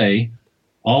display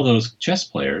all those chess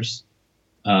players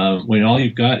when all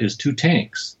you've got is 2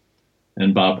 tanks?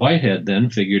 And Bob Whitehead then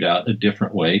figured out a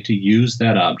different way to use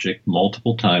that object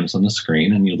multiple times on the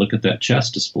screen. And you look at that chess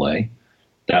display,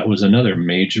 that was another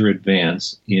major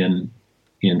advance in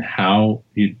how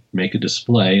you make a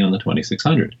display on the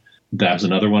 2600. That was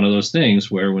another one of those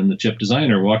things where when the chip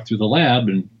designer walked through the lab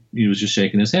and he was just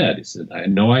shaking his head, he said, I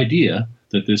had no idea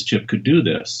that this chip could do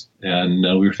this. And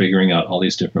we were figuring out all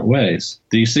these different ways.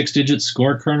 The 6-digit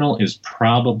score kernel is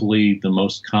probably the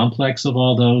most complex of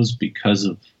all those because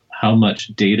of how much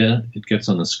data it gets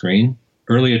on the screen.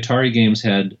 Early Atari games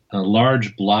had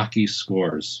large blocky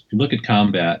scores. If you look at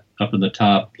Combat, up in the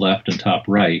top left and top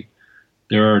right,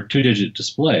 there are 2-digit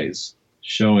displays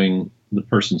showing the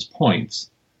person's points.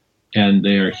 And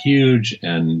they are huge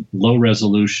and low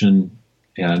resolution.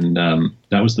 And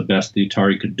that was the best the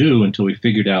Atari could do until we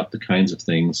figured out the kinds of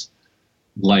things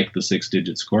like the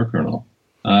 6-digit score kernel.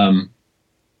 I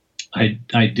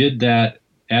did that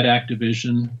at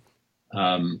Activision,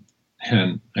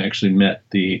 and I actually met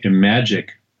the Imagic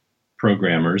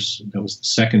programmers. That was the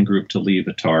second group to leave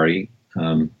Atari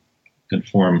and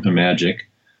form Imagic.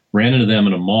 Ran into them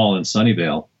in a mall in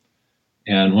Sunnyvale,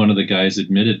 and one of the guys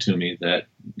admitted to me that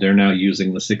they're now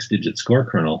using the 6-digit score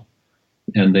kernel,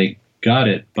 and they got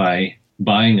it by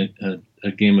buying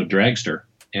a game of Dragster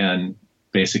and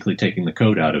basically taking the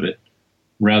code out of it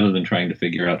rather than trying to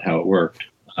figure out how it worked.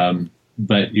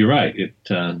 But you're right.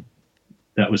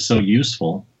 That was so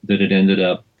useful that it ended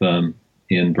up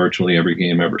in virtually every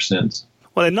game ever since.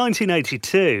 Well, in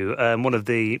 1982, one of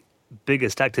the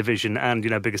biggest Activision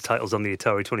and biggest titles on the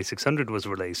Atari 2600 was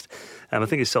released. I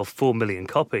think it sold 4 million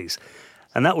copies,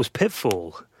 and that was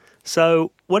Pitfall.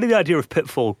 So where did the idea of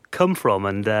Pitfall come from,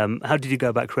 and how did you go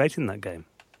about creating that game?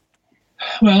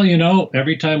 Well,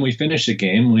 every time we finish a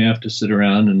game, we have to sit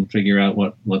around and figure out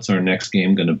what's our next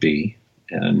game going to be.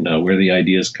 And where the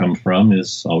ideas come from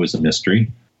is always a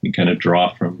mystery. You kind of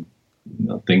draw from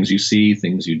things you see,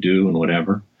 things you do, and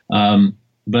whatever.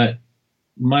 But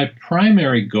my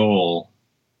primary goal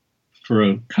for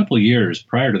a couple of years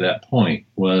prior to that point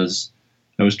was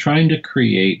I was trying to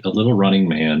create a little running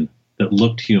man that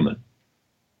looked human.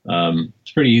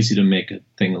 It's pretty easy to make a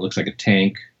thing that looks like a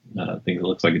tank, a thing that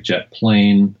looks like a jet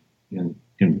plane in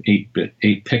 8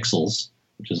 pixels,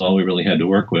 which is all we really had to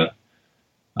work with.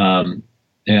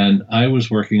 And I was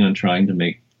working on trying to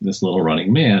make this little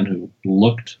running man who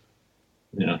looked,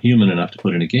 human enough to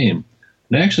put in a game.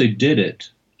 And I actually did it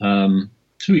 2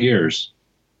 years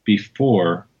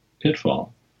before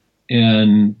Pitfall.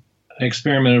 And I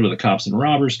experimented with a cops and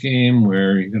robbers game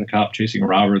where you got a cop chasing a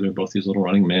robber. They're both these little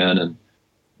running men, and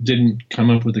didn't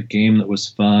come up with a game that was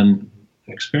fun.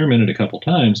 I experimented a couple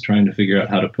times trying to figure out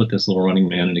how to put this little running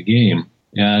man in a game.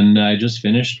 And I just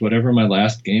finished whatever my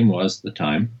last game was at the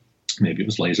time. Maybe it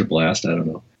was Laser Blast, I don't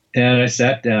know. And I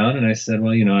sat down and I said,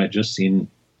 well, I'd just seen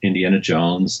Indiana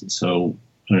Jones, and so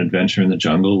An Adventure in the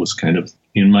Jungle was kind of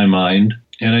in my mind.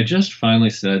 And I just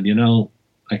finally said,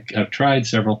 I've tried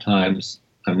several times.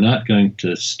 I'm not going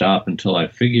to stop until I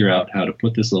figure out how to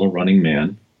put this little running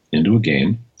man into a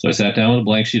game. So I sat down with a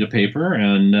blank sheet of paper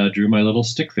and drew my little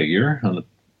stick figure on the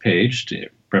page to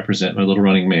represent my little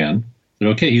running man. I said,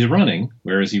 okay, he's running.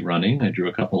 Where is he running? I drew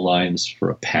a couple lines for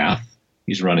a path.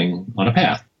 He's running on a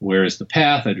path. Where is the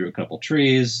path? I drew a couple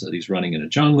trees. He's running in a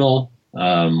jungle.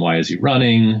 Why is he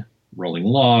running? Rolling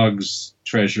logs,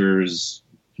 treasures,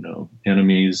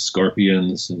 enemies,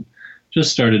 scorpions, and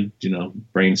just started,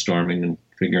 brainstorming and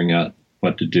figuring out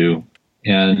what to do.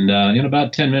 And in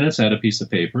about 10 minutes, I had a piece of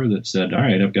paper that said, all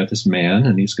right, I've got this man,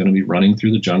 and he's going to be running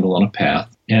through the jungle on a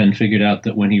path, and figured out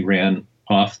that when he ran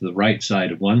off the right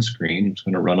side of one screen, he was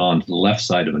going to run on to the left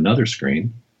side of another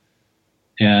screen.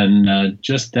 And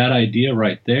just that idea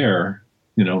right there,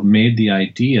 made the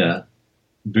idea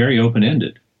very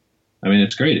open-ended. I mean,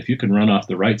 it's great. If you can run off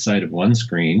the right side of one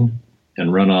screen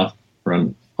and run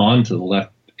onto the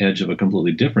left edge of a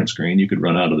completely different screen, you could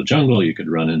run out of the jungle, you could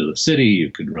run into the city, you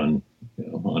could run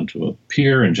onto a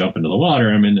pier and jump into the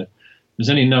water. I mean, there's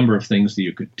any number of things that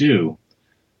you could do.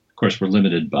 Of course, we're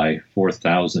limited by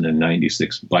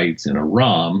 4,096 bytes in a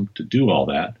ROM to do all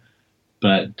that.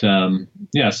 But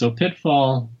so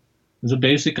Pitfall was a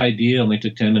basic idea. Only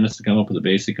took 10 minutes to come up with a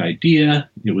basic idea.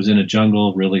 It was in a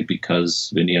jungle really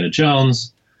because of Indiana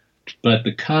Jones. But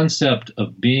the concept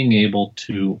of being able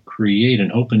to create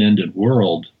an open-ended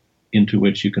world into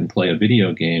which you can play a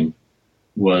video game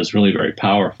was really very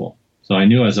powerful. So I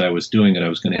knew as I was doing it, I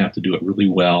was going to have to do it really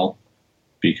well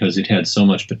because it had so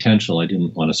much potential. I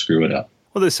didn't want to screw it up.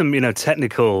 Well, there's some,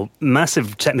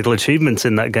 massive technical achievements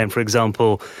in that game. For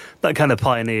example, that kind of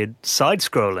pioneered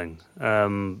side-scrolling,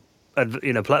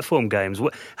 platform games.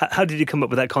 How did you come up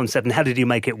with that concept, and how did you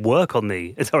make it work on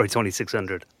the Atari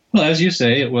 2600? Well, as you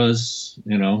say, it was,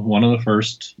 one of the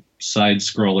first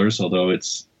side-scrollers, although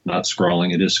it's not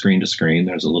scrolling, it is screen-to-screen.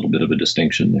 There's a little bit of a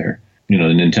distinction there. The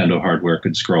Nintendo hardware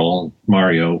could scroll.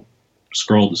 Mario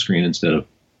scrolled the screen instead of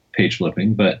page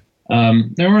flipping. But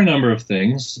there were a number of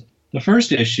things. The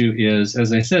first issue is,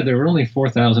 as I said, there were only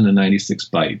 4,096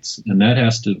 bytes, and that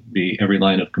has to be every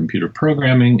line of computer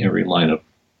programming, every line of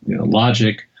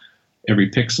logic, every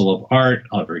pixel of art,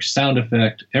 every sound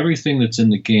effect, everything that's in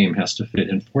the game has to fit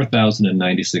in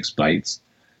 4,096 bytes,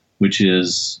 which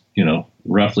is,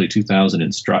 roughly 2,000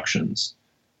 instructions.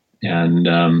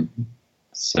 And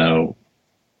so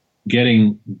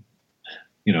getting,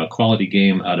 a quality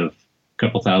game out of a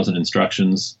couple thousand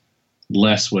instructions,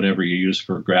 less whatever you use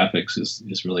for graphics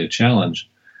is really a challenge.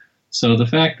 So the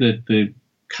fact that the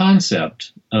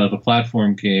concept of a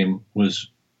platform game was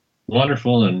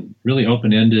wonderful and really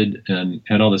open-ended and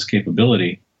had all this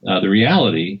capability, the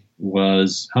reality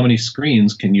was how many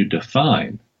screens can you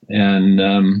define?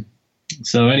 And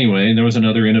so anyway, there was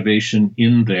another innovation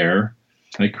in there.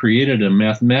 I created a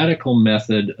mathematical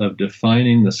method of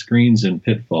defining the screens in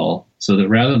Pitfall so that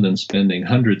rather than spending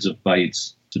hundreds of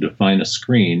bytes to define a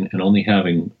screen and only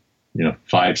having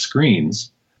 5 screens,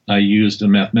 I used a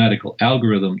mathematical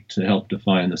algorithm to help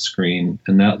define the screen,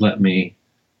 and that let me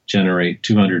generate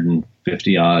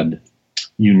 250 odd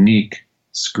unique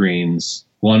screens,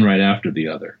 one right after the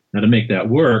other. Now, to make that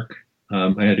work,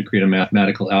 I had to create a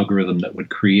mathematical algorithm that would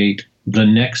create the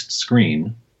next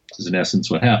screen. This is in essence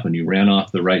what happened. You ran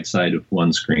off the right side of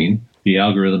one screen. The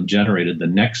algorithm generated the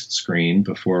next screen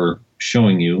before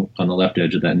showing you on the left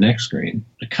edge of that next screen.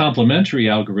 A complementary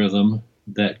algorithm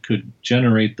that could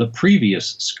generate the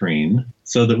previous screen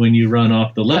so that when you run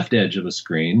off the left edge of a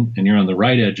screen and you're on the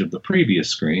right edge of the previous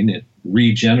screen, it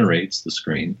regenerates the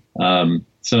screen.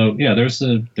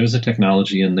 There's a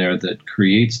technology in there that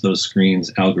creates those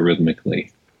screens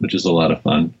algorithmically, which is a lot of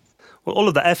fun. Well, all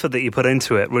of the effort that you put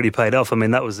into it really paid off. I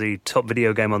mean, that was the top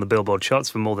video game on the Billboard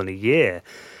charts for more than a year.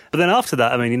 But then after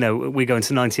that, we go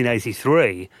into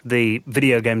 1983, the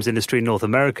video games industry in North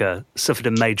America suffered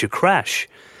a major crash.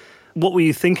 What were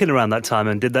you thinking around that time,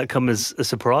 and did that come as a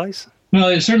surprise? Well,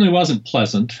 it certainly wasn't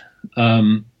pleasant.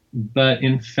 But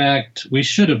in fact, we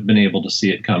should have been able to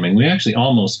see it coming. We actually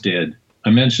almost did. I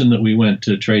mentioned that we went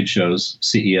to trade shows,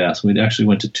 CES. We actually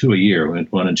went to 2 a year. We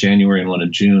went one in January and one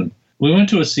in June. We went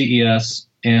to a CES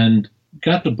and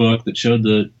got the book that showed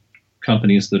the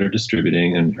companies that are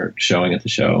distributing and are showing at the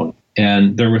show.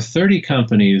 And there were 30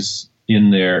 companies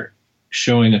in there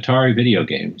showing Atari video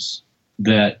games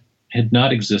that had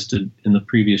not existed in the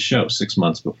previous show 6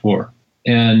 months before.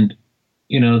 And,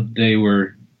 they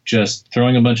were just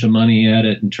throwing a bunch of money at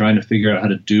it and trying to figure out how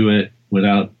to do it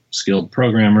without skilled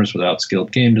programmers, without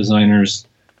skilled game designers,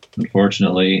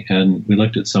 unfortunately. And we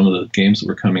looked at some of the games that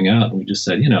were coming out, and we just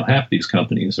said, half these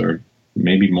companies, or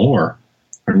maybe more,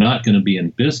 are not going to be in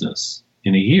business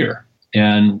in a year.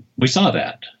 And we saw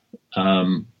that.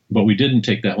 But we didn't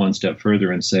take that one step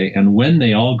further and say, and when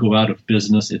they all go out of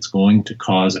business, it's going to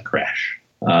cause a crash.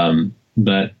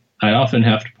 But I often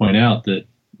have to point out that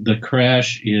the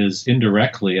crash is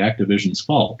indirectly Activision's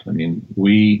fault. I mean,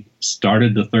 we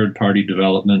started the third-party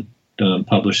development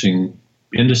publishing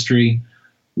industry.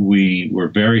 We were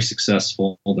very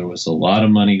successful. There was a lot of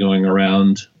money going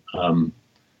around.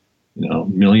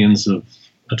 Millions of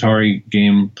Atari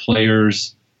game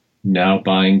players now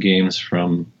buying games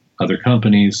from other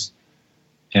companies.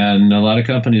 And a lot of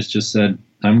companies just said,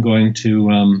 I'm going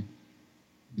to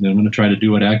try to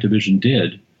do what Activision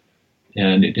did.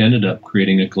 And it ended up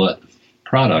creating a glut of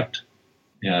product.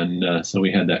 And so we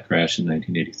had that crash in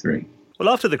 1983. Well,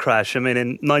 after the crash, in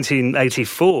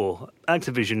 1984,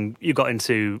 Activision, you got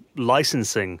into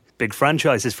licensing big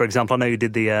franchises. For example, I know you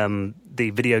did the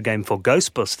video game for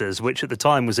Ghostbusters, which at the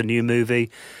time was a new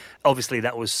movie. Obviously,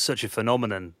 that was such a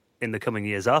phenomenon in the coming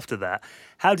years after that.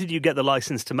 How did you get the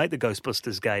license to make the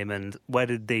Ghostbusters game, and where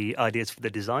did the ideas for the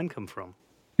design come from?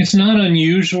 It's not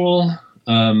unusual,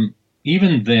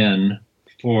 even then,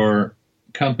 for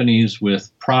companies with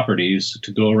properties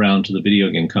to go around to the video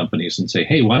game companies and say,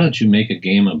 hey, why don't you make a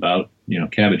game about,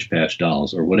 Cabbage Patch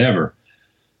Dolls or whatever?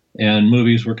 And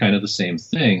movies were kind of the same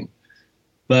thing.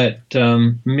 But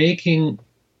making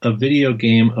a video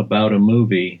game about a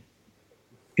movie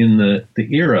in the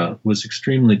era was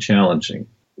extremely challenging.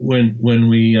 When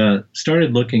we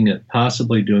started looking at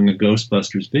possibly doing a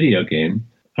Ghostbusters video game,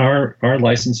 our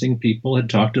licensing people had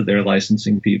talked to their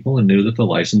licensing people and knew that the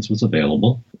license was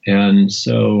available. And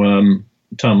so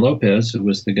Tom Lopez, who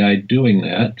was the guy doing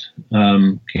that,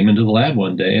 came into the lab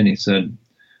one day and he said,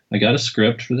 I got a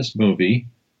script for this movie.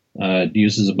 It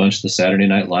uses a bunch of the Saturday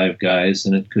Night Live guys,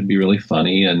 and it could be really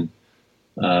funny. And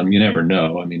you never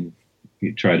know.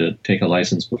 You try to take a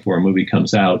license before a movie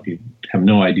comes out, you have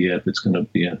no idea if it's going to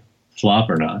be a flop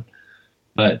or not.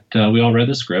 But we all read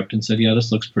the script and said, yeah,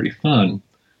 this looks pretty fun.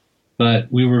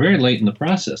 But we were very late in the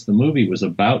process. The movie was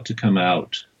about to come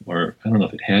out, or I don't know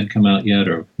if it had come out yet,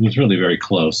 or it was really very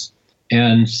close.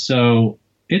 And so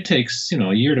it takes,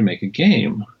 a year to make a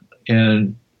game.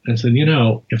 And I said,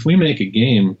 if we make a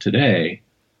game today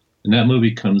and that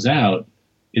movie comes out,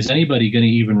 is anybody going to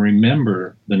even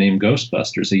remember the name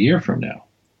Ghostbusters a year from now?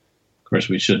 Of course,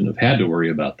 we shouldn't have had to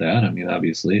worry about that.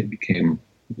 Obviously, it became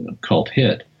a cult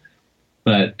hit.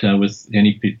 But with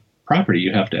any property,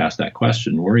 you have to ask that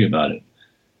question and worry about it.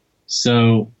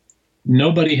 So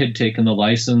nobody had taken the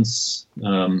license.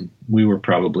 We were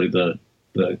probably the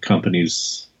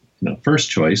company's first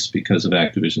choice because of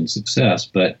Activision's success.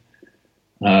 But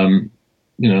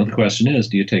the question is,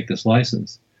 do you take this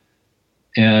license?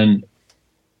 And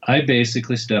I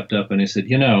basically stepped up and I said,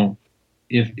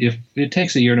 if it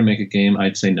takes a year to make a game,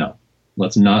 I'd say no.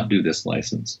 Let's not do this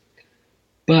license.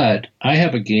 But I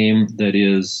have a game that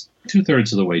is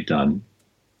 2/3 of the way done,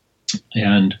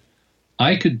 and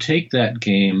I could take that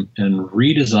game and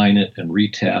redesign it and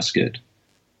retask it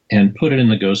and put it in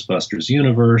the Ghostbusters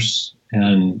universe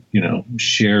and,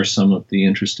 share some of the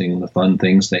interesting, the fun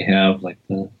things they have, like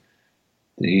the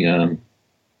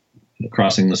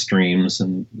crossing the streams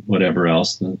and whatever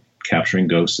else, the capturing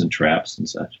ghosts and traps and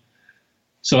such.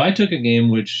 So I took a game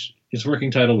which its working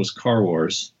title was Car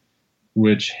Wars,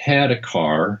 which had a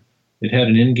car. It had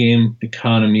an in-game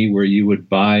economy where you would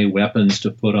buy weapons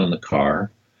to put on the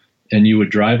car, and you would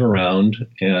drive around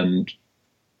and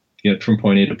get from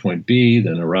point A to point B,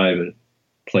 then arrive at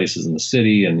places in the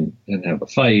city and have a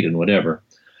fight and whatever.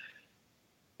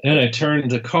 And I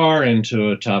turned the car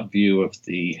into a top view of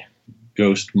the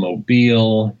Ghost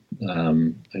Mobile.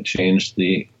 I changed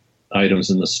the items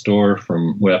in the store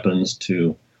from weapons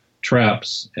to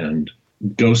traps, and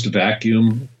Ghost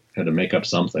Vacuum, had to make up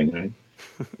something, right?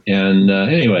 And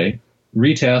anyway,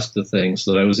 retasked the thing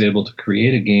so that I was able to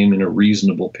create a game in a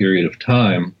reasonable period of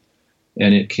time,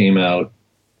 and it came out,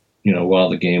 while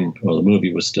the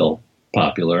movie was still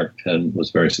popular and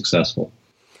was very successful.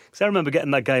 Because I remember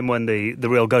getting that game when the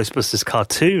real Ghostbusters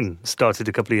cartoon started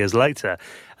a couple of years later.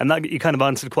 And that you kind of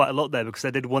answered quite a lot there, because I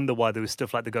did wonder why there was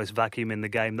stuff like the Ghost Vacuum in the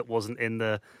game that wasn't in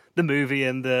the movie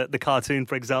and the cartoon,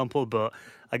 for example. But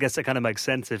I guess that kind of makes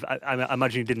sense. If I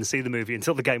imagine you didn't see the movie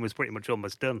until the game was pretty much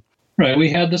almost done. Right. We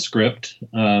had the script.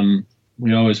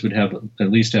 we always would have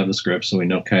at least have the script so we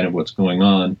know kind of what's going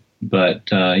on. But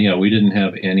we didn't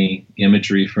have any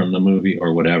imagery from the movie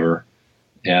or whatever.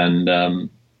 And,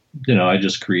 I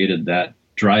just created that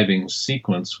driving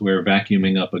sequence where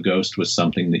vacuuming up a ghost was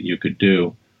something that you could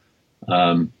do.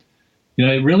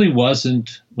 It really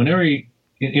wasn't,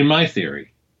 in my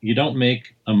theory, you don't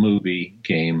make a movie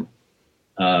game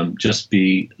just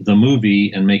be the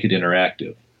movie and make it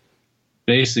interactive.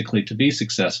 Basically, to be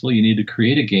successful, you need to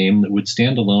create a game that would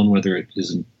stand alone whether it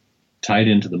isn't tied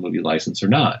into the movie license or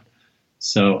not.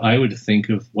 So I would think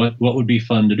of what would be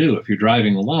fun to do. If you're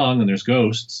driving along and there's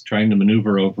ghosts, trying to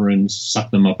maneuver over and suck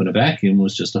them up in a vacuum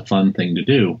was just a fun thing to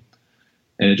do.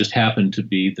 And it just happened to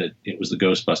be that it was the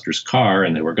Ghostbusters car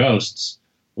and they were ghosts,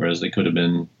 whereas they could have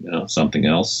been something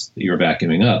else that you were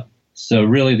vacuuming up. So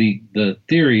really the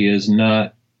theory is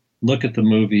not look at the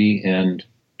movie and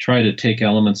try to take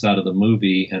elements out of the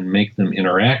movie and make them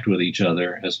interact with each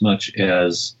other as much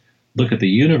as look at the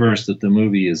universe that the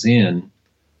movie is in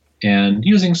and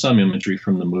using some imagery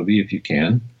from the movie if you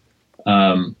can,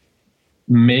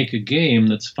 make a game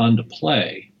that's fun to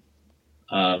play.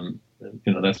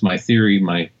 That's my theory,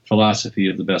 my philosophy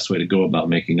of the best way to go about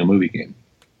making a movie game.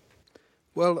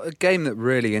 Well, a game that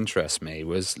really interests me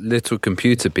was Little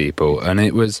Computer People, and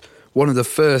it was one of the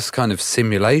first kind of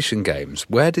simulation games.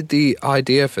 Where did the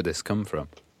idea for this come from?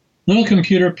 Little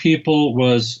Computer People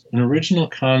was an original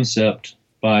concept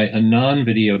by a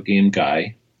non-video game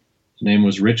guy. His name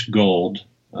was Rich Gold,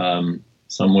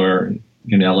 somewhere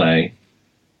in L.A.,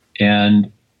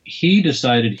 and he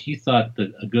thought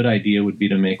that a good idea would be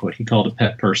to make what he called a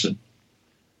pet person.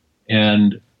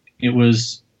 And it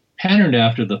was patterned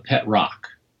after the pet rock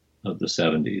of the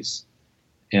 70s.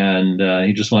 And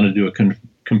he just wanted to do a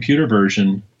computer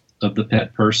version of the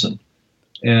pet person.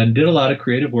 And did a lot of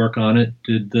creative work on it,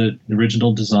 did the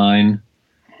original design,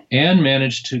 and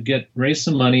managed to raise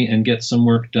some money and get some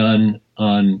work done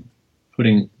on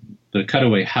putting the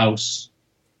cutaway house.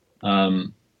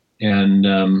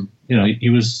 He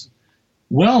was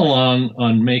well along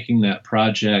on making that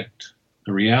project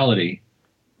a reality,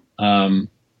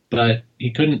 but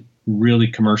he couldn't really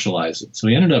commercialize it. So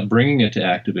he ended up bringing it to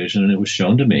Activision, and it was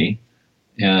shown to me.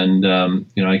 And,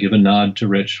 I give a nod to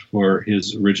Rich for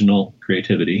his original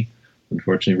creativity.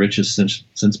 Unfortunately, Rich has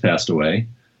since passed away.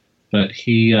 But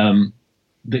he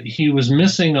was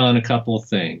missing on a couple of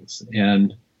things.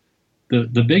 And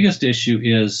the biggest issue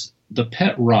is the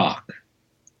pet rock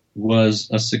was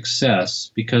a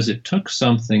success because it took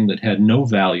something that had no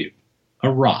value, a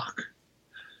rock,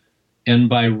 and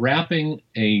by wrapping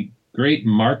a great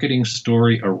marketing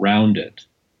story around it,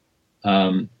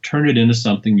 turn it into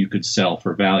something you could sell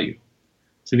for value.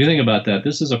 So if you think about that,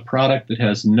 this is a product that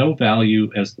has no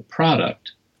value as the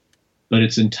product, but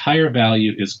its entire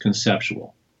value is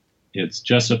conceptual. It's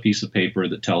just a piece of paper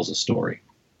that tells a story.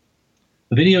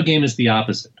 A video game is the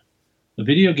opposite. A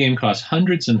video game costs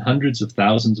hundreds and hundreds of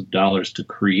thousands of dollars to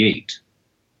create.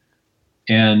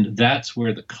 And that's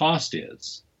where the cost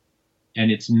is. And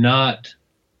it's not,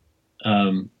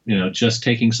 just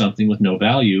taking something with no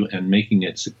value and making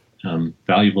it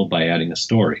valuable by adding a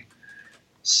story.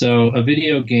 So a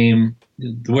video game,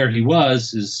 where he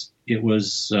was, it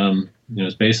was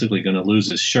basically going to lose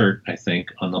his shirt, I think,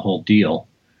 on the whole deal.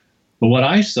 But what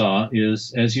I saw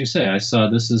is, as you say, I saw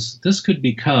this could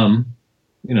become,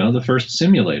 the first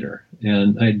simulator.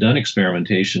 And I'd done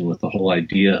experimentation with the whole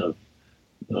idea of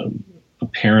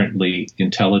apparently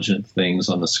intelligent things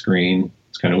on the screen.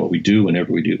 It's kind of what we do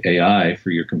whenever we do AI for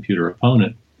your computer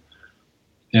opponent.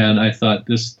 And I thought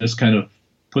this kind of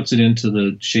puts it into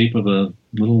the shape of a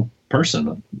little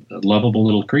person, a lovable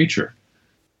little creature.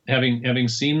 Having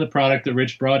seen the product that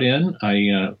Rich brought in,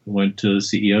 I went to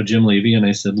CEO Jim Levy and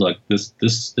I said, look, this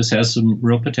has some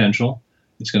real potential.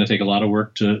 It's going to take a lot of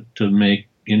work to make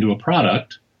into a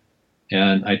product.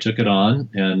 And I took it on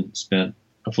and spent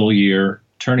a full year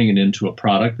turning it into a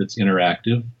product that's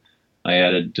interactive. I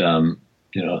added,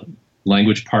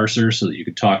 language parser so that you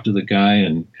could talk to the guy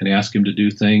and ask him to do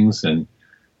things and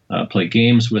play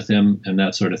games with him and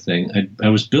that sort of thing. I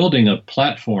was building a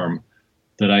platform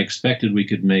that I expected we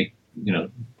could make,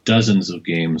 dozens of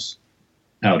games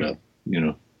out of,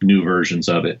 new versions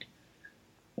of it.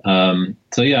 I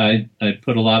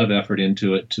put a lot of effort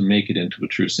into it to make it into a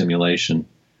true simulation.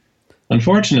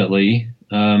 Unfortunately,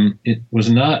 it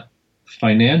was not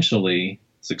financially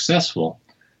successful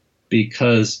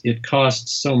because it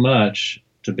costs so much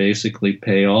to basically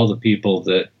pay all the people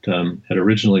that had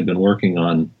originally been working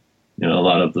on, a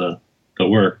lot of the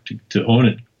work. To own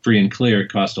it free and clear,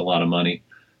 it cost a lot of money.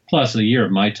 Plus, a year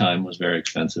of my time was very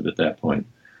expensive at that point.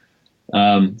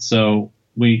 So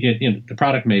the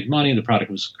product made money. The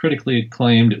product was critically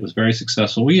acclaimed. It was very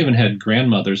successful. We even had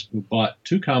grandmothers who bought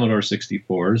 2 Commodore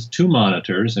 64s, 2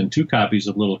 monitors, and 2 copies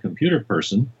of Little Computer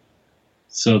Person,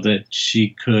 so that she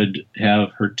could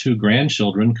have her 2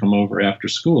 grandchildren come over after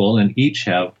school and each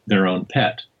have their own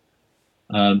pet.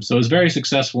 So it was very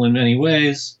successful in many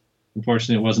ways.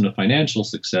 Unfortunately, it wasn't a financial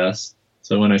success.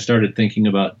 So when I started thinking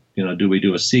about, do we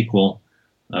do a sequel,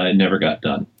 it never got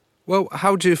done. Well,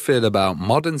 how do you feel about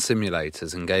modern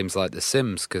simulators and games like The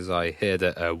Sims? Because I hear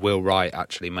that Will Wright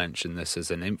actually mentioned this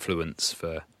as an influence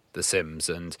for The Sims,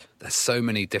 and there's so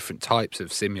many different types of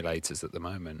simulators at the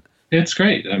moment. It's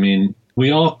great. I mean,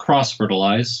 we all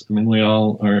cross-fertilize. I mean, we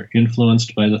all are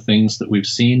influenced by the things that we've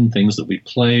seen, things that we've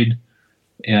played,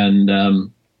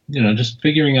 and, just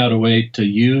figuring out a way to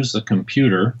use a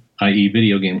computer, i.e.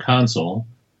 video game console,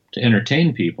 to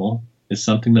entertain people is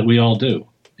something that we all do.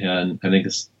 And I think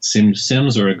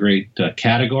Sims are a great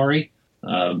category.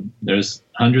 There's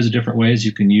hundreds of different ways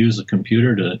you can use a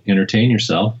computer to entertain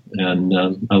yourself, and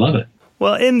I love it.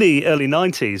 Well, in the early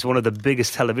 90s, one of the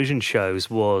biggest television shows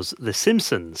was The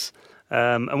Simpsons.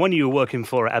 And when you were working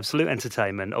for Absolute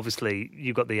Entertainment, obviously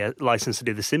you got the license to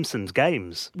do The Simpsons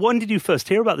games. When did you first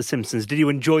hear about The Simpsons? Did you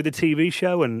enjoy the TV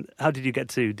show, and how did you get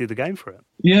to do the game for it?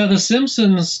 Yeah, The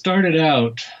Simpsons started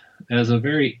out as a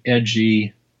very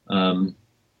edgy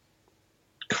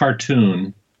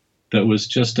cartoon that was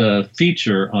just a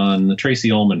feature on the Tracy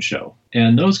Ullman Show.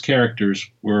 And those characters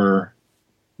were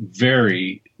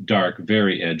very dark,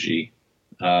 very edgy.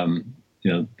 They're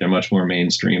much more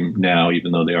mainstream now,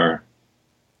 even though they are,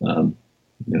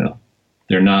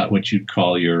 they're not what you'd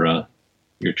call your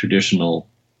traditional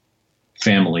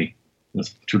family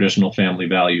with traditional family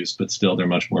values, but still they're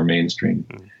much more mainstream.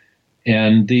 Mm.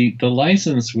 And the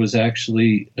license was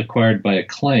actually acquired by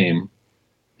Acclaim,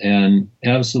 and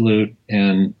Absolute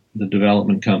and the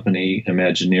development company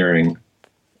Imagineering,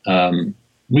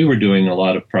 we were doing a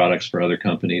lot of products for other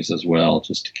companies as well,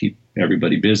 just to keep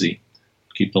everybody busy,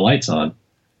 keep the lights on.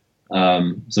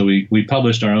 So we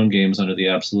published our own games under the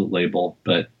Absolute label,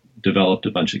 but developed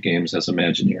a bunch of games as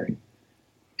Imagineering.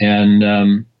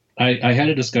 And I had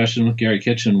a discussion with Gary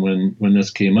Kitchen when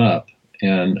this came up,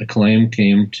 and Acclaim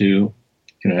came to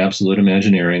Absolute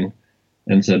Imagineering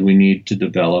and said, we need to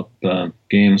develop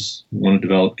games. We want to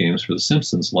develop games for The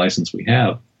Simpsons license we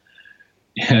have.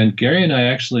 And Gary and I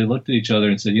actually looked at each other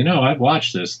and said, I've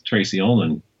watched this Tracy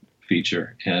Ullman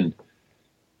feature, and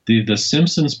the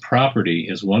Simpsons property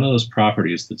is one of those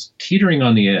properties that's teetering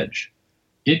on the edge.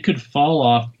 It could fall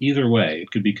off either way.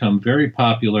 It could become very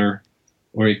popular,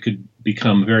 or it could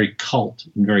become very cult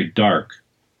and very dark.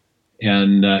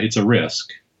 And it's a risk.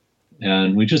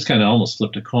 And we just kind of almost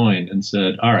flipped a coin and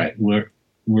said, all right, we're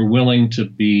willing to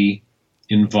be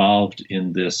involved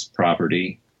in this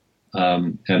property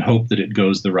and hope that it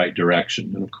goes the right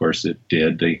direction. And of course it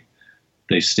did.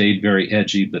 They stayed very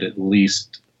edgy, but at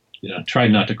least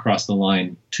tried not to cross the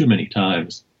line too many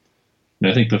times.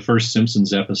 And I think the first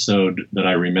Simpsons episode that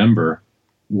I remember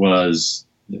was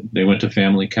they went to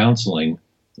family counseling,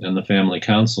 and the family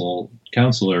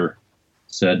counselor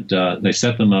said they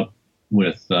set them up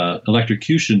with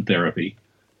electrocution therapy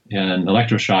and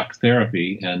electroshock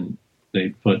therapy, and they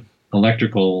put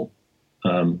electrical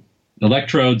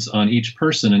electrodes on each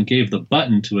person and gave the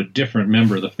button to a different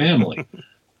member of the family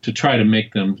to try to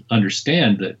make them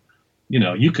understand that,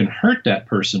 you can hurt that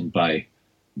person by,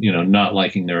 not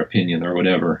liking their opinion or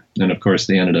whatever. And of course,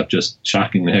 they ended up just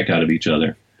shocking the heck out of each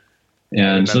other.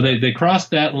 And so they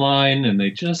crossed that line, and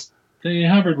they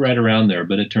hovered right around there,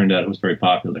 but it turned out it was very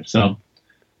popular. So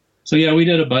yeah, we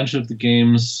did a bunch of the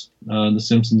games, the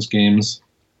Simpsons games,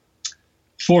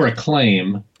 for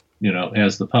Acclaim,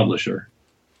 as the publisher.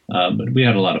 But we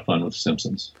had a lot of fun with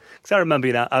Simpsons. Because I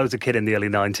remember, I was a kid in the early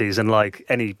 90s, and like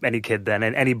any kid then,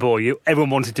 and any boy, everyone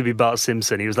wanted to be Bart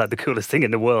Simpson. He was like the coolest thing in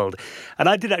the world. And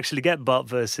I did actually get Bart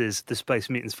versus the Space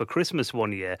Mutants for Christmas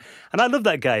one year. And I loved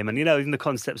that game. And, even the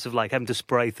concepts of like having to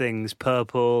spray things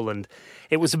purple. And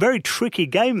it was a very tricky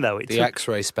game, though. The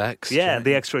X-ray specs. Yeah,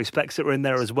 the X-ray specs that were in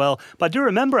there as well. But I do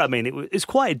remember, it's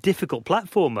quite a difficult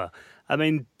platformer.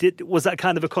 Was that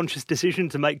kind of a conscious decision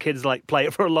to make kids like play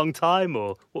it for a long time,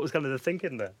 or what was kind of the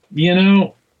thinking there?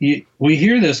 We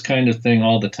hear this kind of thing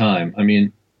all the time.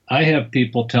 I have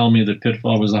people tell me that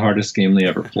Pitfall was the hardest game they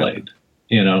ever played,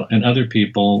 and other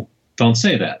people don't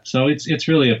say that. So it's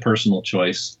really a personal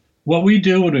choice. What we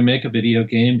do when we make a video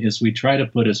game is we try to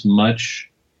put as much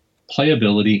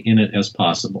playability in it as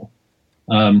possible.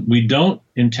 We don't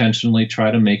intentionally try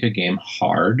to make a game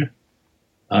hard.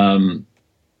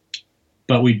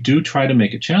 But we do try to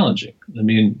make it challenging.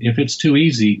 If it's too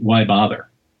easy, why bother?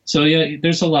 So yeah,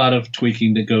 there's a lot of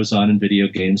tweaking that goes on in video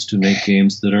games to make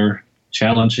games that are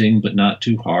challenging but not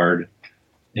too hard.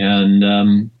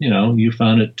 And you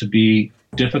found it to be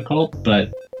difficult,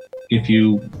 but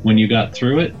when you got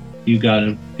through it, you got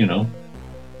a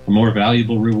more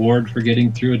valuable reward for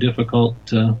getting through a difficult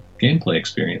gameplay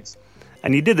experience.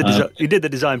 And you did the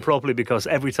design properly, because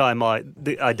every time I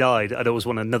died, I'd always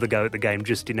want another go at the game,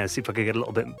 just see if I could get a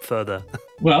little bit further.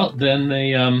 Well, then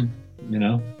they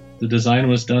the design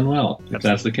was done well, if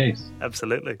that's the case.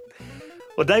 Absolutely.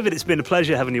 Well, David, it's been a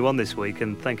pleasure having you on this week,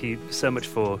 and thank you so much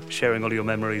for sharing all your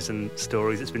memories and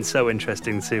stories. It's been so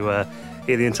interesting to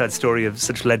hear the inside story of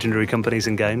such legendary companies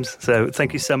and games. So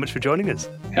thank you so much for joining us.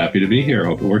 Happy to be here.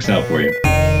 Hope it works out for you.